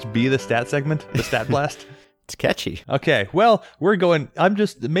song just be the stat segment, the Stat Blast? It's catchy. Okay, well, maybe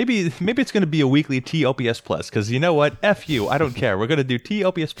it's going to be a weekly TOPS Plus, because you know what? F you, I don't care. We're going to do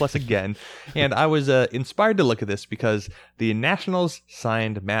TOPS Plus again. And I was inspired to look at this because the Nationals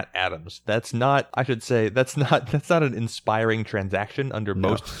signed Matt Adams. That's not an inspiring transaction under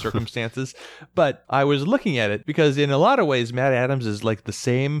most circumstances. But I was looking at it because in a lot of ways, Matt Adams is like the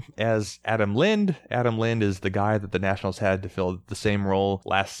same as Adam Lind. Adam Lind is the guy that the Nationals had to fill the same role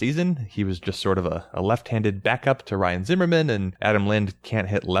last season. He was just sort of a left-handed backup to Ryan Zimmerman, and Adam Lind can't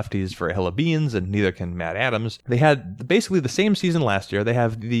hit lefties for a hill of beans, and neither can Matt Adams. They had basically the same season last year. They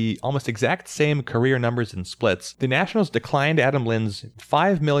have the almost exact same career numbers and splits. The Nationals declined Adam Lind's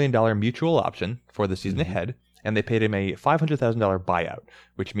 $5 million mutual option for the season ahead, and they paid him a $500,000 buyout,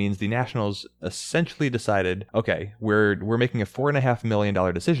 which means the Nationals essentially decided, okay, we're making a $4.5 million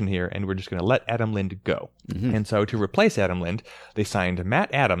decision here, and we're just going to let Adam Lind go. And so to replace Adam Lind, they signed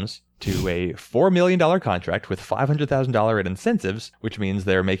Matt Adams to a $4 million contract with $500,000 in incentives, which means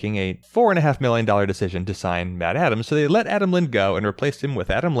they're making a $4.5 million decision to sign Matt Adams. So they let Adam Lind go and replaced him with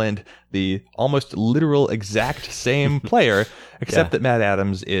Adam Lind, the almost literal exact same player, except that Matt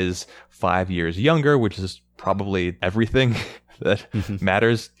Adams is 5 years younger, which is probably everything that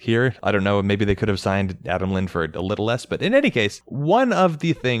matters here. I don't know, maybe they could have signed Adam Lind for a little less, but in any case, one of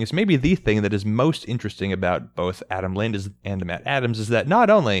the things, maybe the thing that is most interesting about both Adam Lind and Matt Adams is that not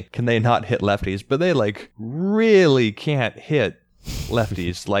only can they not hit lefties, but they really can't hit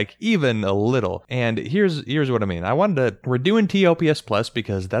lefties, even a little. And here's what I mean. We're doing TOPS Plus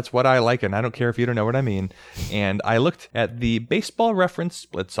because that's what I like, and I don't care if you don't know what I mean. And I looked at the Baseball Reference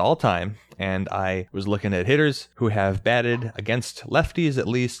splits all time, and I was looking at hitters who have batted against lefties at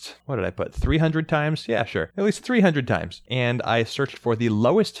least, 300 times? Yeah, sure. At least 300 times. And I searched for the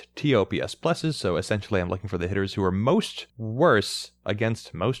lowest TOPS pluses, so essentially I'm looking for the hitters who are most worse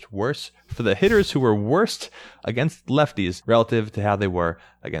against most worse, for the hitters who were worst against lefties relative to how they were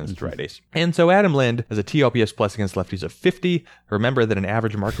against righties. And so Adam Lind has a TOPS plus against lefties of 50. Remember that an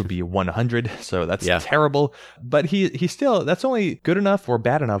average mark would be 100, so that's terrible. But he still, that's only good enough, or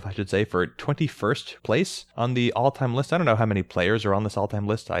bad enough, I should say, for 21st place on the all-time list. I don't know how many players are on this all-time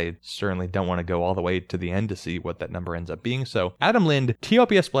list. I certainly don't want to go all the way to the end to see what that number ends up being. So Adam Lind,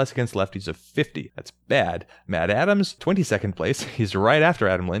 TOPS plus against lefties of 50. That's bad. Matt Adams, 22nd place. He's right after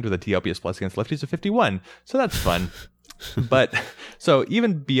Adam Lind with a TOPS plus against lefties of 51. So that's fun. But so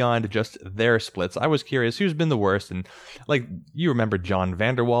even beyond just their splits, I was curious who's been the worst. And like, you remember John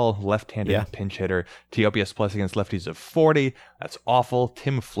Vanderwall, left-handed pinch hitter, TOPS plus against lefties of 40. That's awful.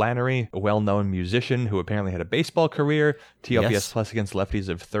 Tim Flannery, a well-known musician who apparently had a baseball career, TOPS plus against lefties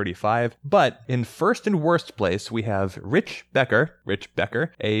of 35. But in first and worst place, we have Rich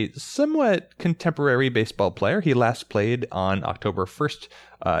Becker, a somewhat contemporary baseball player. He last played on October 1st,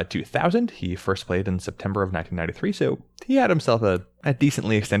 2000. He first played in September of 1993, so he had himself a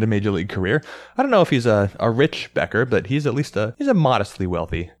decently extended major league career. I don't know if he's a rich Becker, but he's at least he's a modestly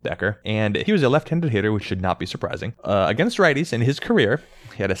wealthy Becker, and he was a left-handed hitter, which should not be surprising. Against righties in his career,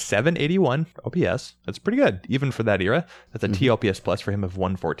 he had a 781 OPS. That's pretty good, even for that era. That's a TOPS plus for him of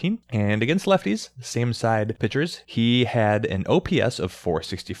 114. And against lefties, same side pitchers, he had an OPS of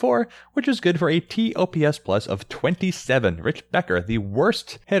 464, which is good for a TOPS plus of 27. Rich Becker, the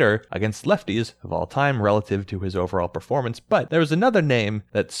worst hitter against lefties of all time relative to his overall performance. But there was another name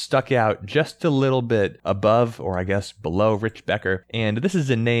that stuck out just a little bit above, or I guess below, Rich Becker. And this is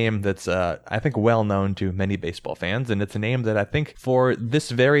a name that's, I think, well known to many baseball fans. And it's a name that I think for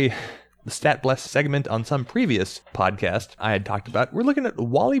this very Stat Blast segment on some previous podcast I had talked about, we're looking at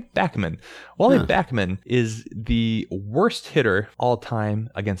Wally Backman. Wally Backman is the worst hitter all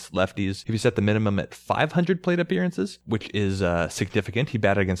time against lefties. If you set the minimum at 500 plate appearances, which is significant, he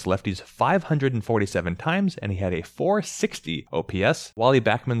batted against lefties 547 times, and he had a 460 OPS. Wally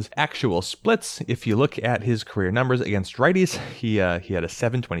Backman's actual splits, if you look at his career numbers against righties, he had a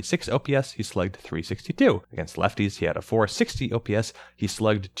 726 OPS, he slugged 362. Against lefties, he had a 460 OPS, he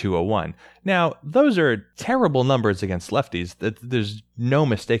slugged 201. Now, those are terrible numbers against lefties. There's no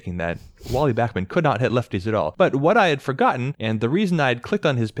mistaking that. Wally Backman could not hit lefties at all. But what I had forgotten, and the reason I had clicked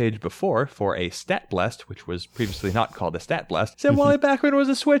on his page before for a Stat Blast, which was previously not called a Stat Blast, said Wally Backman was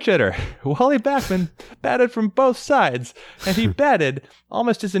a switch hitter. Wally Backman batted from both sides, and he batted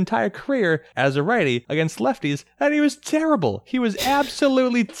almost his entire career as a righty against lefties, and he was terrible. He was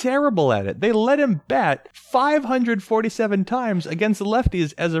absolutely terrible at it. They let him bat 547 times against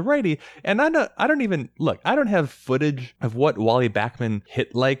lefties as a righty, and I don't have footage of what Wally Backman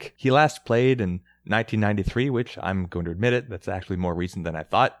hit like. He last played in 1993, which I'm going to admit that's actually more recent than I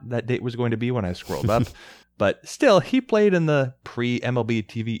thought that date was going to be when I scrolled up. But still, he played in the pre-MLB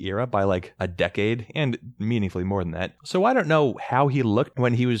TV era by like a decade, and meaningfully more than that. So I don't know how he looked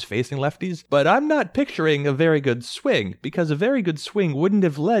when he was facing lefties, but I'm not picturing a very good swing, because a very good swing wouldn't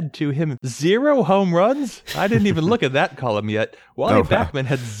have led to him 0 home runs. I didn't even look at that column yet. Wally Backman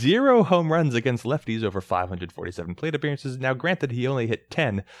had 0 home runs against lefties over 547 plate appearances. Now, granted, he only hit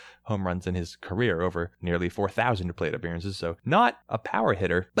 10 home runs in his career over nearly 4,000 plate appearances, so not a power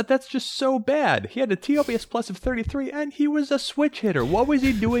hitter, but that's just so bad. He had a TOPS plus of 33, and he was a switch hitter. What was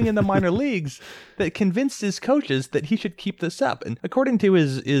he doing in the minor leagues that convinced his coaches that he should keep this up? And according to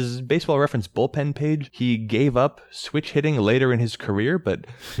his Baseball Reference bullpen page, he gave up switch hitting later in his career, but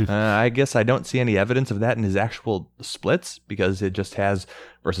I guess I don't see any evidence of that in his actual splits, because it just has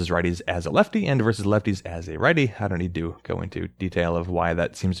versus righties as a lefty and versus lefties as a righty. I don't need to go into detail of why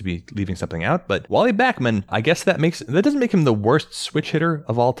that seems to be leaving something out, but Wally Backman, I guess that doesn't make him the worst switch hitter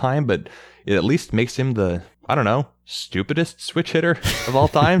of all time, but it at least makes him the, I don't know, stupidest switch hitter of all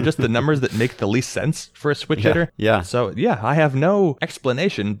time. Just the numbers that make the least sense for a switch hitter. Yeah. So yeah, I have no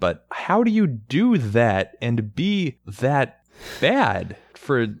explanation, but how do you do that and be that bad?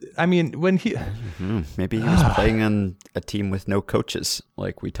 When he... Maybe he was playing on a team with no coaches,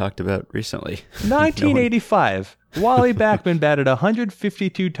 like we talked about recently. 1985, Wally Backman batted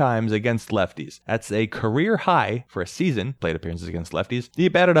 152 times against lefties. That's a career high for a season, plate appearances against lefties. He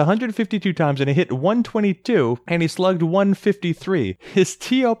batted 152 times and he hit 122, and he slugged 153. His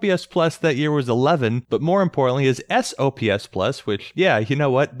TOPS plus that year was 11, but more importantly, his SOPS plus, which, yeah, you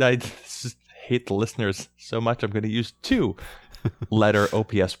know what? I just hate the listeners so much, I'm going to use 2 letter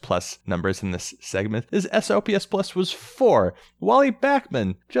OPS plus numbers in this segment. His SOPS plus was 4. Wally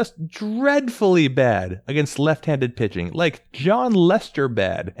Backman, just dreadfully bad against left-handed pitching, like John Lester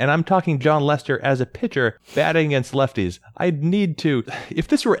bad. And I'm talking John Lester as a pitcher batting against lefties. I'd need to, if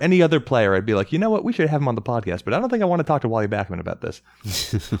this were any other player, I'd be like, you know what, we should have him on the podcast, but I don't think I want to talk to Wally Backman about this.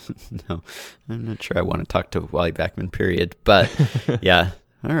 No, I'm not sure I want to talk to Wally Backman, period. But yeah.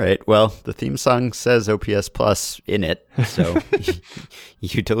 All right. Well, the theme song says OPS plus in it, so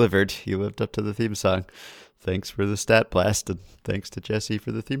you delivered. You lived up to the theme song. Thanks for the stat blast, and thanks to Jesse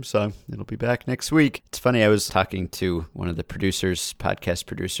for the theme song. It'll be back next week. It's funny, I was talking to one of the podcast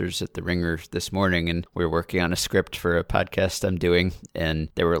producers at The Ringer this morning, and we were working on a script for a podcast I'm doing, and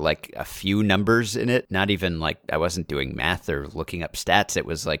there were like a few numbers in it. Not even like I wasn't doing math or looking up stats. It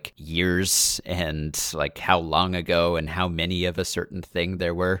was like years and like how long ago and how many of a certain thing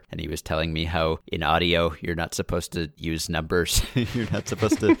there were. And he was telling me how in audio, you're not supposed to use numbers. You're not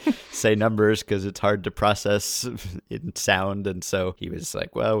supposed to say numbers because it's hard to process in sound. And so he was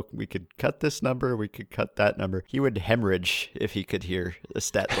like, well, we could cut this number, we could cut that number. He would hemorrhage if he could hear a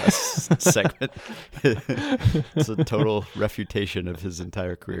stat-less segment. It's a total refutation of his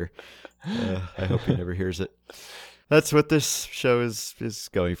entire career. I hope he never hears it. That's what this show is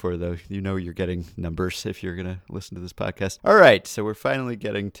going for, though. You know you're getting numbers if you're going to listen to this podcast. All right, so we're finally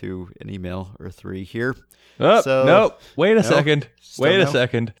getting to an email or three here. Oh, no, wait a second. Wait a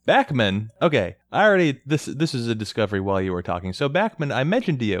second. Backman. Okay, this is a discovery while you were talking. So Backman, I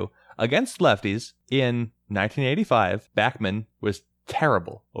mentioned to you, against lefties in 1985, Backman was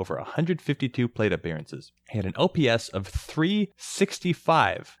terrible over 152 plate appearances. He had an OPS of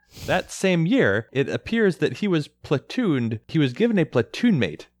 365. That same year, it appears that he was given a platoon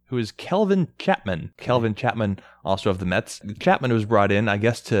mate who is Kelvin Chapman. Kelvin Chapman, also of the Mets. Chapman was brought in, I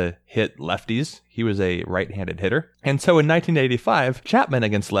guess, to hit lefties. He was a right-handed hitter. And so in 1985, Chapman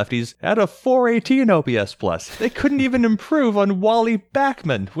against lefties had a 418 OPS plus. They couldn't even improve on Wally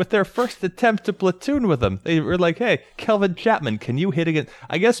Backman with their first attempt to platoon with him. They were like, hey, Kelvin Chapman, can you hit against...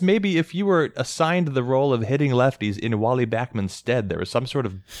 I guess maybe if you were assigned the role of hitting lefties in Wally Backman's stead, there was some sort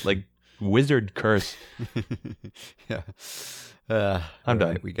of, like, wizard curse. Yeah. I'm done.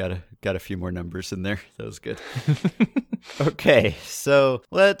 Right, we got a few more numbers in there. That was good. Okay, so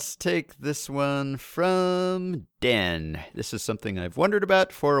let's take this one from Dan. This is something I've wondered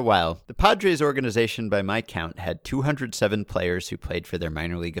about for a while. The Padres organization, by my count, had 207 players who played for their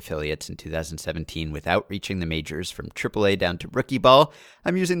minor league affiliates in 2017 without reaching the majors from AAA down to rookie ball.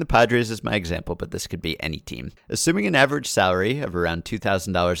 I'm using the Padres as my example, but this could be any team. Assuming an average salary of around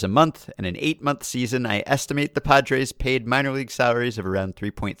 $2,000 a month and an 8-month season, I estimate the Padres paid minor league salaries of around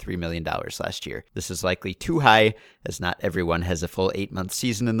 $3.3 million last year. This is likely too high, as not everyone has a full 8-month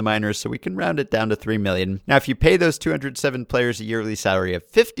season in the minors, so we can round it down to $3 million. Now, if you pay those 207 players a yearly salary of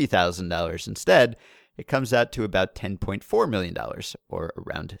 $50,000 instead, it comes out to about $10.4 million, or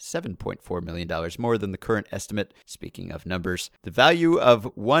around $7.4 million more than the current estimate. Speaking of numbers, the value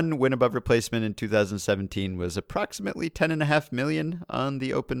of one win above replacement in 2017 was approximately $10.5 million on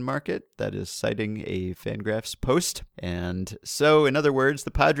the open market. That is citing a Fangraphs post. And so, in other words,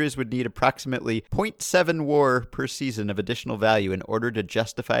 the Padres would need approximately 0.7 WAR per season of additional value in order to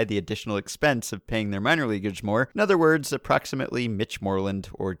justify the additional expense of paying their minor leaguers more. In other words, approximately Mitch Moreland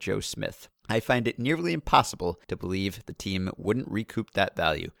or Joe Smith. I find it nearly impossible to believe the team wouldn't recoup that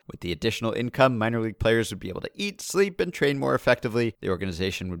value. With the additional income, minor league players would be able to eat, sleep, and train more effectively. The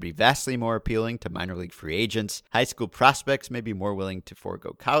organization would be vastly more appealing to minor league free agents. High school prospects may be more willing to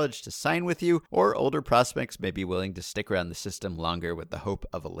forego college to sign with you, or older prospects may be willing to stick around the system longer with the hope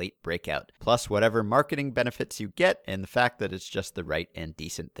of a late breakout. Plus, whatever marketing benefits you get, and the fact that it's just the right and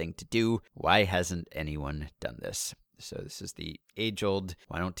decent thing to do. Why hasn't anyone done this? So this is the age-old,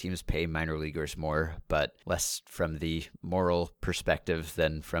 why don't teams pay minor leaguers more, but less from the moral perspective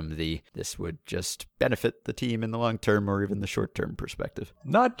than from the this would just benefit the team in the long term or even the short-term perspective.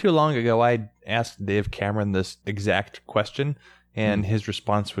 Not too long ago, I asked Dave Cameron this exact question, and his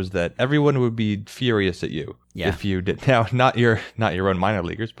response was that everyone would be furious at you if you did. Now, not your own minor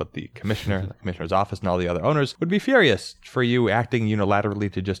leaguers, but the commissioner, the commissioner's office, and all the other owners would be furious for you acting unilaterally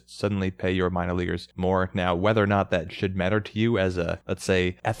to just suddenly pay your minor leaguers more. Now, whether or not that should matter to you as a, let's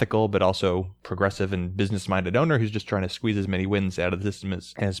say, ethical but also progressive and business-minded owner who's just trying to squeeze as many wins out of the system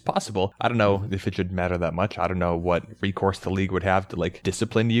as possible, I don't know if it should matter that much. I don't know what recourse the league would have to like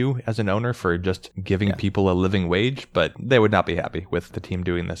discipline you as an owner for just giving people a living wage, but they would not be happy with the team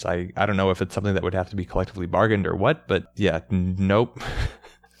doing this. I don't know if it's something that would have to be collectively bargained or what, but yeah, nope.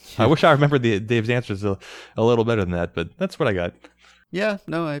 I wish I remembered Dave's answers a little better than that, but that's what I got. Yeah,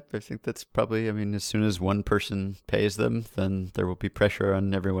 no, I think that's probably, I mean, as soon as one person pays them, then there will be pressure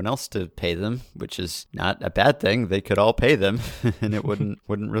on everyone else to pay them, which is not a bad thing. They could all pay them, and it wouldn't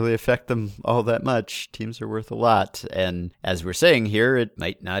really affect them all that much. Teams are worth a lot, and as we're saying here, it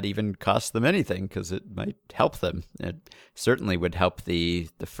might not even cost them anything because it might help them. It certainly would help the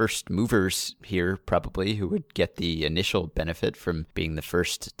first movers here, probably, who would get the initial benefit from being the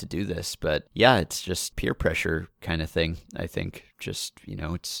first to do this. But yeah, it's just peer pressure kind of thing, I think. Just,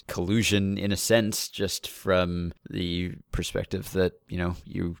 it's collusion in a sense, just from the perspective that,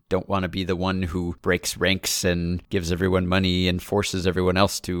 you don't want to be the one who breaks ranks and gives everyone money and forces everyone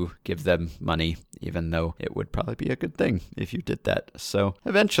else to give them money, even though it would probably be a good thing if you did that. So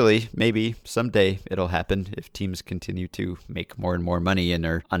eventually, maybe someday it'll happen if teams continue to make more and more money and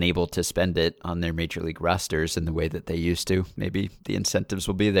are unable to spend it on their major league rosters in the way that they used to. Maybe the incentives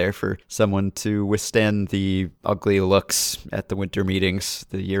will be there for someone to withstand the ugly looks at the winter meetings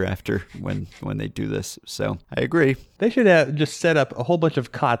the year after when they do this. So I agree. They should have just set up a whole bunch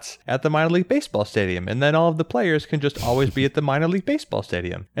of cots at the minor league baseball stadium, and then all of the players can just always be at the minor league baseball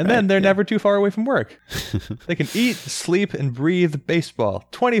stadium. And then they're never too far away from work. They can eat, sleep, and breathe baseball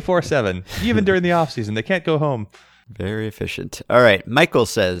 24/7, even during the off season. They can't go home. Very efficient. All right. Michael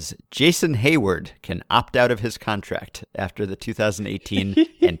says Jason Heyward can opt out of his contract after the 2018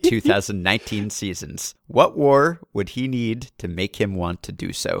 and 2019 seasons. What WAR would he need to make him want to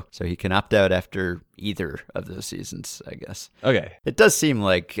do so? So he can opt out after either of those seasons, I guess. Okay. It does seem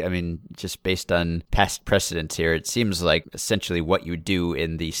like, just based on past precedents here, it seems like essentially what you do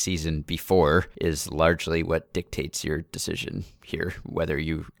in the season before is largely what dictates your decision here, whether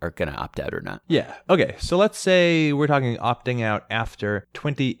you are going to opt out or not. Yeah. Okay. So let's say we're talking opting out after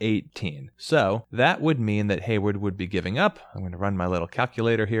 2018. So that would mean that Heyward would be giving up. I'm going to run my little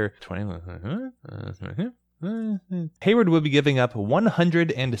calculator here. Heyward would be giving up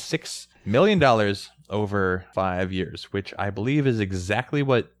 $106 million over 5 years, which I believe is exactly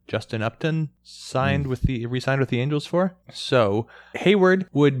what Justin Upton re-signed with the Angels for. So Heyward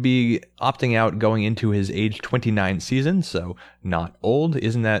would be opting out going into his age 29 season, so not old.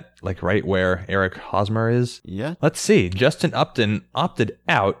 Isn't that right where Eric Hosmer is? Yeah. Let's see. Justin Upton opted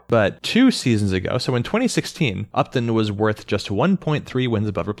out, but 2 seasons ago, so in 2016, Upton was worth just 1.3 wins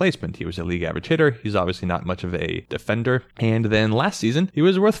above replacement. He was a league average hitter. He's obviously not much of a defender. And then last season, he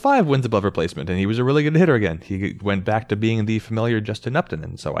was worth 5 wins above replacement, and he was a really good hitter again. He went back to being the familiar Justin Upton,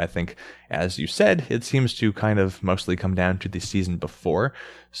 and so I think, as you said, it seems to kind of mostly come down to the season before.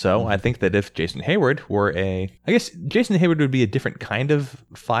 So I think that if Jason Heyward were Jason Heyward would be a different kind of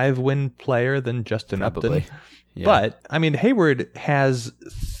 5-win player than Justin Upton. Yeah. But, Heyward has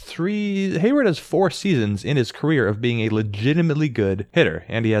 4 seasons in his career of being a legitimately good hitter,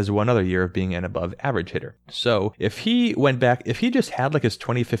 and he has 1 other year of being an above average hitter. So if he went back, if he just had his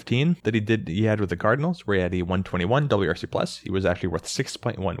 2015 that he had with the Cardinals, where he had a 121 WRC+, he was actually worth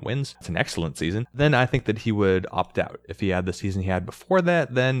 6.1 wins. It's an excellent season. Then I think that he would opt out. If he had the season he had before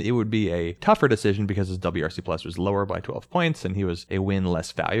that, then it would be a tougher decision because his WRC+ was lower by 12 points and he was a win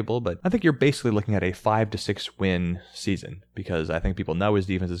less valuable. But I think you're basically looking at a 5 to 6 win season because I think people know his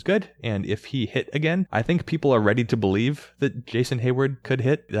defense is good, and if he hit again, I think people are ready to believe that Jason Heyward could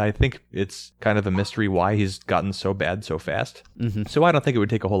hit. I think it's kind of a mystery why he's gotten so bad so fast. Mm-hmm. So I don't think it would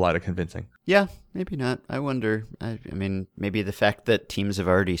take a whole lot of convincing. Yeah, maybe not. I wonder. Maybe the fact that teams have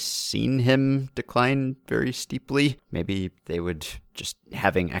already seen him decline very steeply, maybe they would, just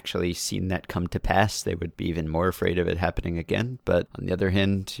having actually seen that come to pass, they would be even more afraid of it happening again. But on the other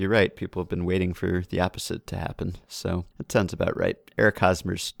hand, you're right. People have been waiting for the opposite to happen. So that sounds about right. Eric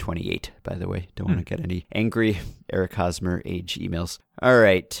Hosmer's 28, by the way. Don't want to get any angry Eric Hosmer age emails. All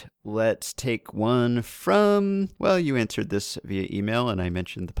right. Let's take one from, you answered this via email, and I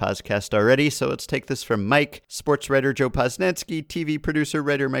mentioned the podcast already, so let's take this from Mike. Sports writer Joe Posnanski, TV producer,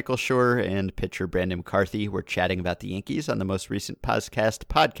 writer Michael Schur, and pitcher Brandon McCarthy were chatting about the Yankees on the most recent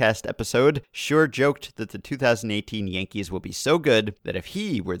podcast episode. Schur joked that the 2018 Yankees will be so good that if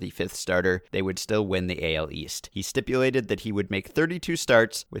he were the 5th starter, they would still win the AL East. He stipulated that he would make 32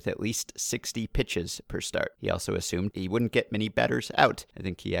 starts with at least 60 pitches per start. He also assumed he wouldn't get many batters out. I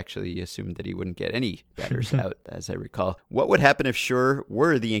think he actually assumed that he wouldn't get any batters out, as I recall. What would happen if Schur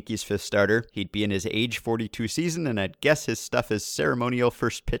were the Yankees' 5th starter? He'd be in his age 42 season, and I'd guess his stuff is ceremonial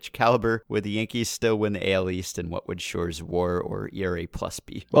first pitch caliber. Would the Yankees still win the AL East, and what would Schur's WAR or ERA plus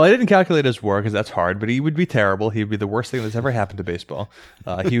be? Well, I didn't calculate his WAR because that's hard, but he would be terrible. He would be the worst thing that's ever happened to baseball.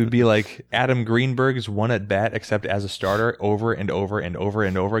 He would be like Adam Greenberg's 1 at bat, except as a starter over and over and over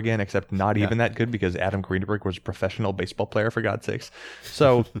and over again, except not even that good because Adam Greenberg was a professional baseball player, for God's sakes.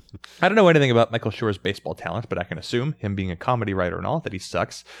 So I don't know anything about Michael Schur's baseball talent, but I can assume, him being a comedy writer and all, that he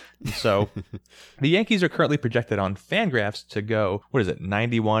sucks. So the Yankees are currently projected on Fangraphs to go,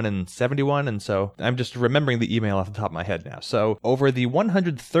 91 and 71? And so I'm just remembering the email off the top of my head now. So over the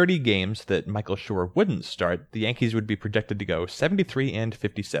 130 games that Michael Schur wouldn't start, the Yankees would be projected to go 73 and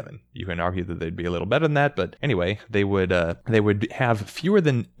 57. You can argue that they'd be a little better than that, but anyway, they would have fewer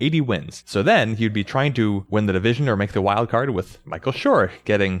than 80 wins. So then you'd be trying to win the division or make the wild card with Michael Schur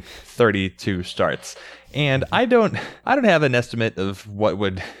getting 32 starts. And I don't have an estimate of what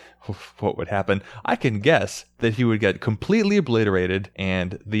would happen. I can guess that he would get completely obliterated,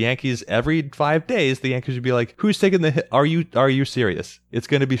 and the Yankees, every 5 days, the Yankees would be like, who's taking the hit? Are you serious? It's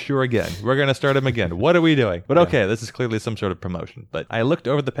going to be Schur again. We're going to start him again. What are we doing? But okay, this is clearly some sort of promotion. But I looked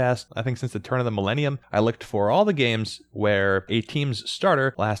over the past, I think since the turn of the millennium, I looked for all the games where a team's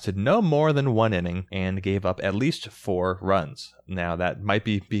starter lasted no more than 1 inning and gave up at least 4 runs. Now, that might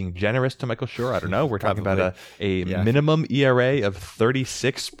be being generous to Michael Schur. I don't know. We're talking about a minimum ERA of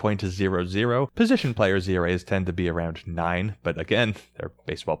 36.00. Position players' ERAs tend to be around 9, but again, they're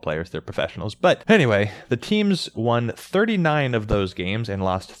baseball players, they're professionals. But anyway, the teams won 39 of those games and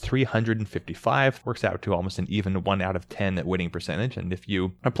lost 355. Works out to almost an even 1 out of 10 winning percentage. And if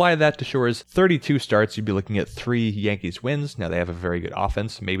you apply that to Schur's 32 starts, you'd be looking at 3 Yankees wins. Now, they have a very good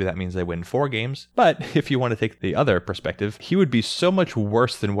offense. Maybe that means they win 4 games. But if you want to take the other perspective, he would be so much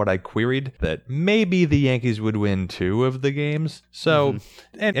worse than what I queried that maybe the Yankees would win 2 of the games. So,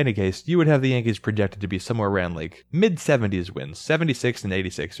 in any case, you would have the Yankees projected to be somewhere around like mid-70s wins, 76 and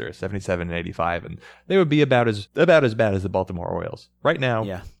 86 or 77 and 85, and they would be about as bad as the Baltimore Orioles. Right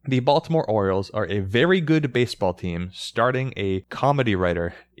now, the Baltimore Orioles are a very good baseball team starting a comedy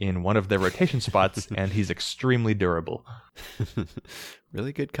writer in one of their rotation spots, and he's extremely durable.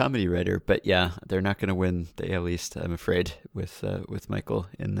 Really good comedy writer, but yeah, they're not going to win the AL East, I'm afraid, with Michael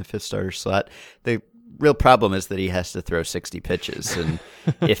in the 5th starter slot. The real problem is that he has to throw 60 pitches, and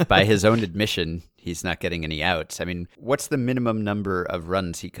if by his own admission he's not getting any outs, I mean, what's the minimum number of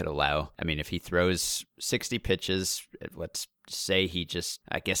runs he could allow? I mean, if he throws 60 pitches, let's say he just,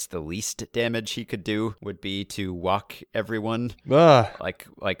 I guess the least damage he could do would be to walk everyone,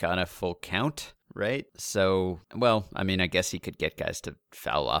 like on a full count. Right? So, well, I mean, I guess he could get guys to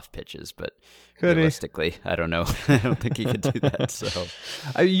foul off pitches, but realistically, I don't know. I don't think he could do that. So,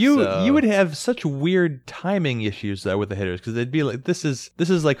 you would have such weird timing issues though with the hitters, because they'd be like, this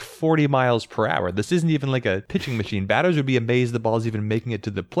is like 40 miles per hour. This isn't even like a pitching machine. Batters would be amazed the ball's even making it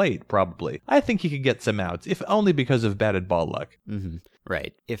to the plate. Probably, I think he could get some outs, if only because of batted ball luck. Mm-hmm.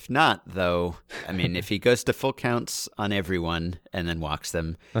 Right. If not, though, I mean, if he goes to full counts on everyone and then walks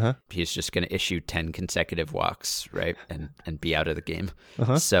them, he's just going to issue 10 consecutive walks, right, and be out of the game.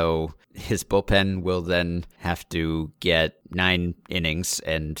 So his bullpen will then have to get 9 innings,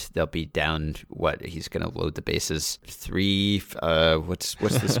 and they'll be down, he's going to load the bases 3, what's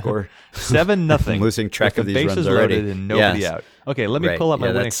the score? 7-0. I'm losing track of these runs bases already. Loaded and nobody out. Okay, let me pull up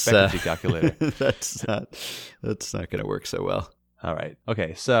my win expectancy calculator. That's not going to work so well. All right.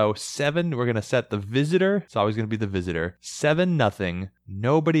 Okay, so 7, we're going to set the visitor. It's always going to be the visitor. 7-0,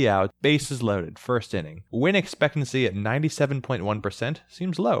 nobody out, bases loaded, 1st inning. Win expectancy at 97.1%.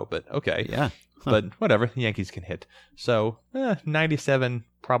 Seems low, but okay. Yeah. But whatever, the Yankees can hit. So 97,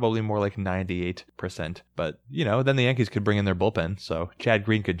 probably more like 98%. But, then the Yankees could bring in their bullpen, so Chad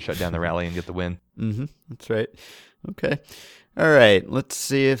Green could shut down the rally and get the win. That's right. Okay. All right, let's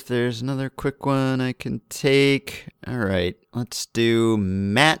see if there's another quick one I can take. All right, let's do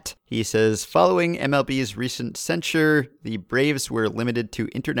Matt. He says, following MLB's recent censure, the Braves were limited to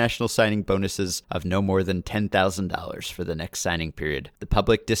international signing bonuses of no more than $10,000 for the next signing period. The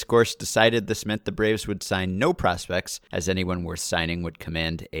public discourse decided this meant the Braves would sign no prospects, as anyone worth signing would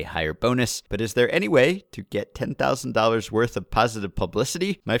command a higher bonus. But is there any way to get $10,000 worth of positive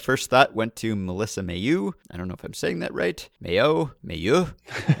publicity? My first thought went to Melissa Mayu. I don't know if I'm saying that right. Mayu.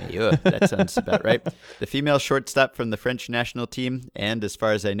 That sounds about right. The female shortstop from the French national team, and as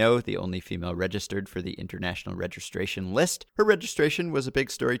far as I know, the only female registered for the international registration list. Her registration was a big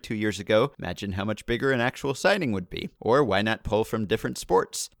story 2 years ago. Imagine how much bigger an actual signing would be. Or why not pull from different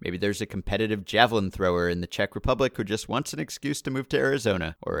sports? Maybe there's a competitive javelin thrower in the Czech Republic who just wants an excuse to move to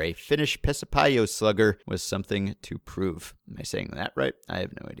Arizona. Or a Finnish Pesäpallo slugger with something to prove. Am I saying that right? I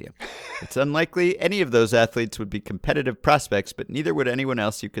have no idea. It's unlikely any of those athletes would be competitive prospects, but neither would anyone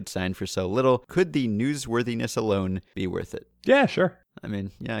else you could sign for so little. Could the newsworthiness alone be worth it? Yeah, sure. I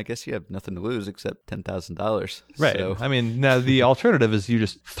mean, yeah, I guess you have nothing to lose except $10,000. Right. So. I mean, now the alternative is you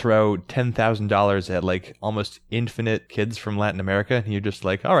just throw $10,000 at like almost infinite kids from Latin America, and you're just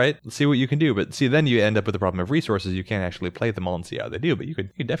like, all right, let's see what you can do. But see, then you end up with the problem of resources. You can't actually play them all and see how they do. But you could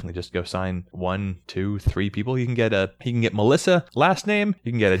definitely just go sign 1, 2, 3 people. You can get Melissa, last name.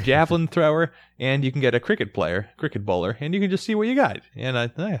 You can get a javelin thrower, and you can get a cricket bowler, and you can just see what you got. And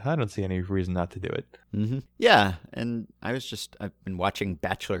I don't see any reason not to do it. Mm-hmm. Yeah, and I've been watching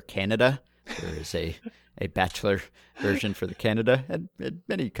Bachelor Canada. There is a a Bachelor version for the Canada and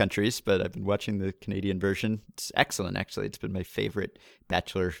many countries, but I've been watching the Canadian version. It's excellent, actually. It's been my favorite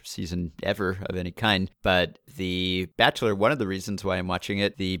Bachelor season ever of any kind. But the Bachelor, one of the reasons why I'm watching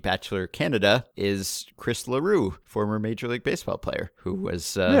it, the Bachelor Canada, is Chris Leroux, former Major League Baseball player, who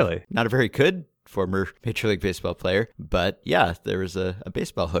was really not a very good former Major League Baseball player. But yeah, there was a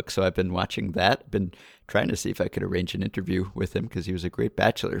baseball hook. So I've been watching that, been trying to see if I could arrange an interview with him because he was a great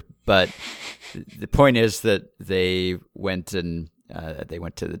Bachelor. But the point is that they went to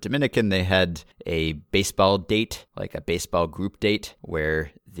the Dominican. They had a baseball date, like a baseball group date,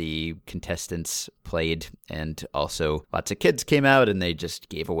 where the contestants played, and also lots of kids came out, and they just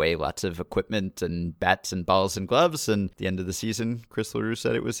gave away lots of equipment and bats and balls and gloves. And at the end of the season, Chris Leroux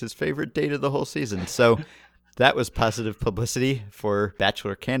said it was his favorite date of the whole season. So that was positive publicity for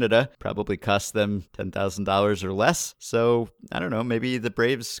Bachelor Canada. Probably cost them $10,000 or less. So I don't know, maybe the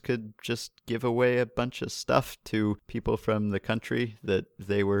Braves could just give away a bunch of stuff to people from the country that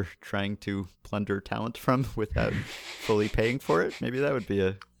they were trying to plunder talent from without fully paying for it. Maybe that would be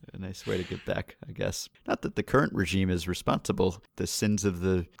a nice way to give back, I guess. Not that the current regime is responsible. The sins of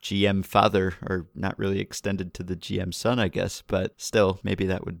the GM father are not really extended to the GM son, I guess. But still, maybe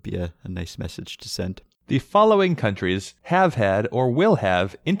that would be a nice message to send. The following countries have had or will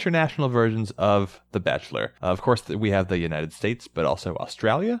have international versions of The Bachelor. Of course, we have the United States, but also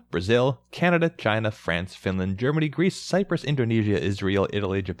Australia, Brazil, Canada, China, France, Finland, Germany, Greece, Cyprus, Indonesia, Israel,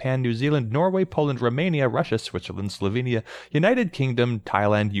 Italy, Japan, New Zealand, Norway, Poland, Romania, Russia, Switzerland, Slovenia, United Kingdom,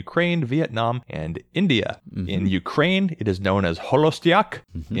 Thailand, Ukraine, Vietnam, and India. Mm-hmm. In Ukraine, it is known as Holostiak.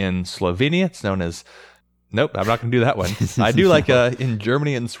 Mm-hmm. In Slovenia, it's known as... Nope, I'm not going to do that one. I do like in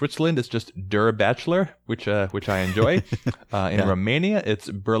Germany and Switzerland, it's just Der Bachelor, which I enjoy. In Romania, it's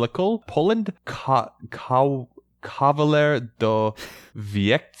Berlicul. Poland, Kavaler do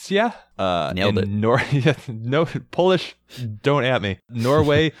Wiekcia. Nailed it. No, Polish, don't at me.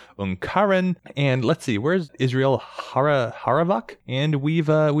 Norway, Ungkaran, and let's see, where's Israel? Haravak, and we've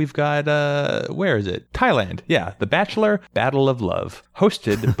got where is it? Thailand. Yeah, The Bachelor, Battle of Love,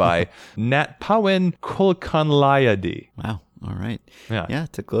 hosted by Natpawin Kulkanlayadi. Wow. All right. Yeah,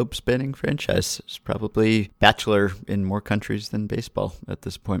 it's a globe-spanning franchise. It's probably Bachelor in more countries than baseball at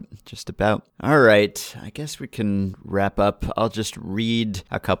this point, just about. All right. I guess we can wrap up. I'll just read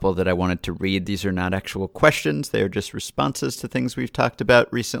a couple that I wanted to read. These are not actual questions. They are just responses to things we've talked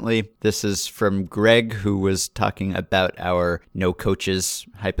about recently. This is from Greg, who was talking about our no coaches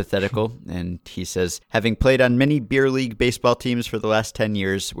hypothetical. And he says, having played on many beer league baseball teams for the last 10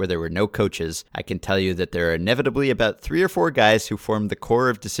 years where there were no coaches, I can tell you that there are inevitably about 3 or 4 guys who form the core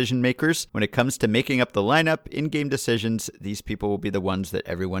of decision makers. When it comes to making up the lineup, in-game decisions, these people will be the ones that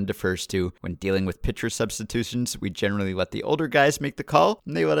everyone defers to. When dealing with pitcher substitutions, we generally let the older guys make the call,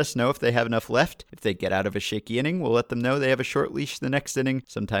 and they let us know if they have enough left. If they get out of a shaky inning, we'll let them know they have a short leash the next inning.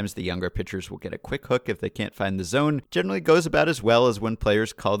 Sometimes the younger pitchers will get a quick hook if they can't find the zone. Generally goes about as well as when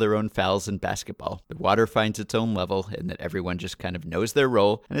players call their own fouls in basketball. The water finds its own level, and that everyone just kind of knows their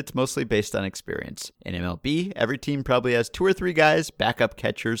role, and it's mostly based on experience. In MLB, every team probably has 2 or 3 guys, backup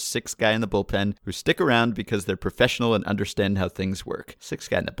catchers, 6 guy in the bullpen, who stick around because they're professional and understand how things work. 6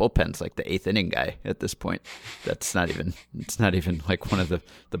 guy in the bullpen's like the 8th inning guy at this point. It's not even like one of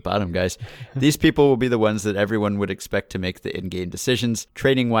the bottom guys. These people will be the ones that everyone would expect to make the in-game decisions.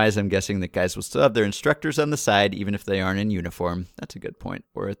 Training-wise, I'm guessing that guys will still have their instructors on the side, even if they aren't in uniform. That's a good point.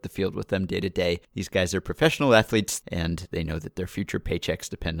 Or at the field with them day to day. These guys are professional athletes, and they know that their future paychecks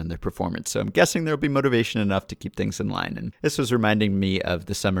depend on their performance. So I'm guessing there'll be motivation enough to keep things in line. And this was reminding me of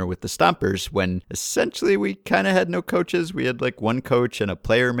the summer with the Stompers, when essentially we kind of had no coaches. We had like 1 coach and a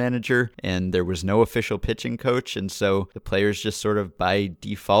player manager, and there was no official pitching coach. And so the players just sort of by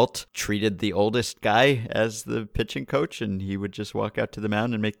default treated the oldest guy as the pitching coach, and he would just walk out to the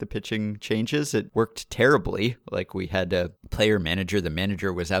mound and make the pitching changes. It worked terribly. Like, we had a player manager. The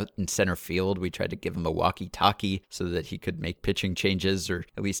manager was out in center field. We tried to give him a walkie-talkie so that he could make pitching changes or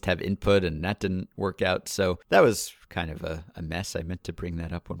at least have input, and that didn't work out. So that was kind of a mess. I meant to bring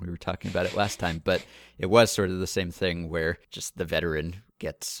that up when we were talking about it last time, but it was sort of the same thing where just the veteran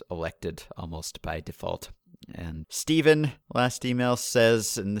gets elected almost by default. And Steven, last email,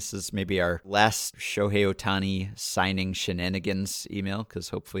 says, and this is maybe our last Shohei Ohtani signing shenanigans email, because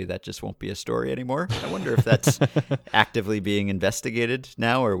hopefully that just won't be a story anymore. I wonder if that's actively being investigated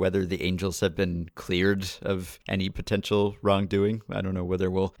now, or whether the Angels have been cleared of any potential wrongdoing. I don't know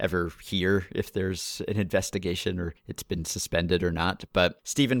whether we'll ever hear if there's an investigation or it's been suspended or not. But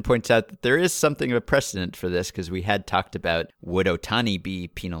Steven points out that there is something of a precedent for this, because we had talked about, would Ohtani be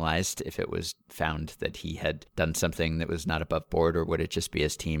penalized if it was found that he had had done something that was not above board, or would it just be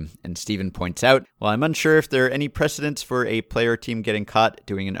his team? And Steven points out, while I'm unsure if there are any precedents for a player team getting caught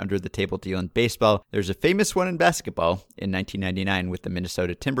doing an under-the-table deal in baseball, there's a famous one in basketball in 1999 with the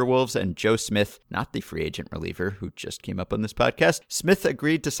Minnesota Timberwolves and Joe Smith, not the free agent reliever who just came up on this podcast. Smith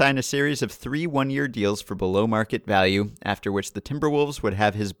agreed to sign a series of 3 one-year deals for below market value, after which the Timberwolves would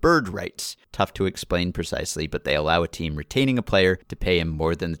have his bird rights. Tough to explain precisely, but they allow a team retaining a player to pay him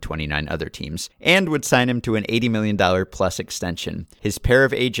more than the 29 other teams, and would sign him to an $80 million plus extension. His pair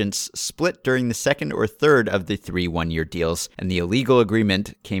of agents split during the second or third of the 3 one-year deals, and the illegal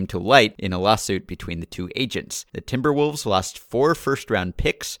agreement came to light in a lawsuit between the 2 agents. The Timberwolves lost 4 first-round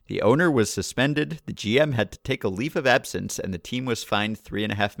picks, the owner was suspended, the GM had to take a leave of absence, and the team was fined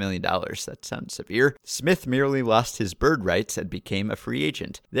 $3.5 million. That sounds severe. Smith merely lost his bird rights and became a free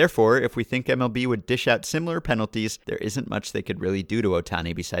agent. Therefore, if we think MLB would dish out similar penalties, there isn't much they could really do to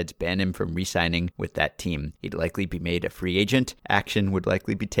Ohtani besides ban him from re-signing with that team. He'd likely be made a free agent. Action would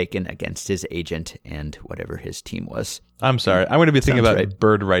likely be taken against his agent and whatever his team was. I'm sorry. I'm going to be thinking about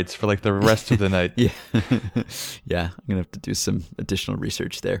bird rights for like the rest of the night. Yeah. Yeah, I'm going to have to do some additional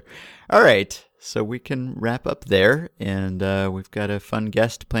research there. All right. So we can wrap up there, and we've got a fun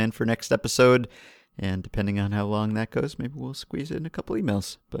guest planned for next episode. And depending on how long that goes, maybe we'll squeeze in a couple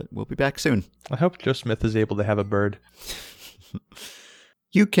emails, but we'll be back soon. I hope Joe Smith is able to have a bird.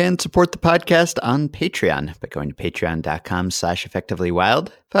 You can support the podcast on Patreon by going to patreon.com/effectivelywild.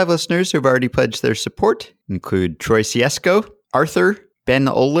 5 listeners who have already pledged their support include Troy Ciesco, Arthur, Ben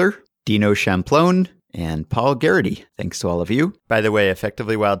Oler, Dino Champlone, and Paul Garrity. Thanks to all of you. By the way,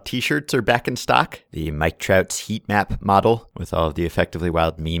 Effectively Wild t-shirts are back in stock. The Mike Trout's heat map model with all of the Effectively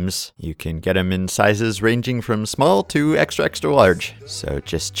Wild memes. You can get them in sizes ranging from small to extra, extra large. So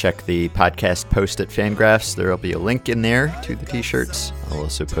just check the podcast post at Fangraphs. There'll be a link in there to the t-shirts. I'll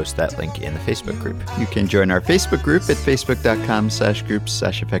also post that link in the Facebook group. You can join our Facebook group at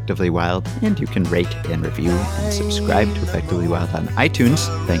facebook.com/groups/effectivelywild. And you can rate and review and subscribe to Effectively Wild on iTunes.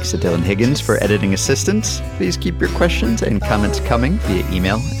 Thanks to Dylan Higgins for editing assistance. Please keep your questions and comments coming via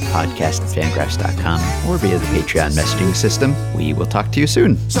email at podcast@fangraphs.com or via the Patreon messaging system. We will talk to you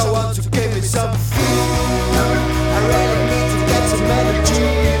soon. So want to give me some food. I really need to get some energy.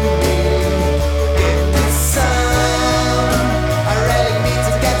 Give me some. I really need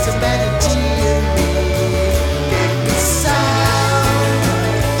to get some energy. Give me some.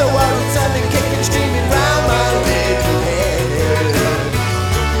 The world is turning, kicking, streaming round my little head.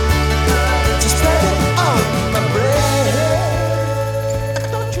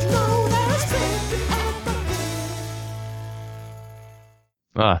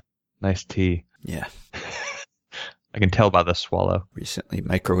 Ah, nice tea. Yeah. I can tell by the swallow. Recently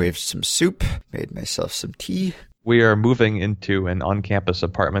microwaved some soup, made myself some tea. We are moving into an on-campus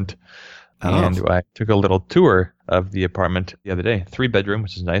apartment, and I took a little tour of the apartment the other day. 3-bedroom,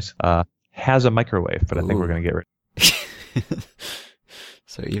 which is nice. Has a microwave, but I think we're going to get rid of it.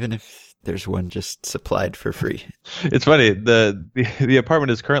 So even if there's one just supplied for free. It's funny. The apartment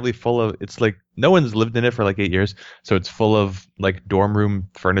is currently full of, it's like no one's lived in it for like 8 years. So it's full of like dorm room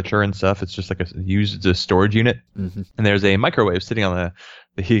furniture and stuff. It's just like used as a storage unit. Mm-hmm. And there's a microwave sitting on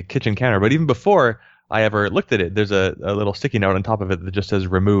the kitchen counter. But even before I ever looked at it, there's a little sticky note on top of it that just says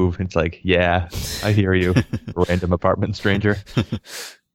remove. It's like, yeah, I hear you, random apartment stranger.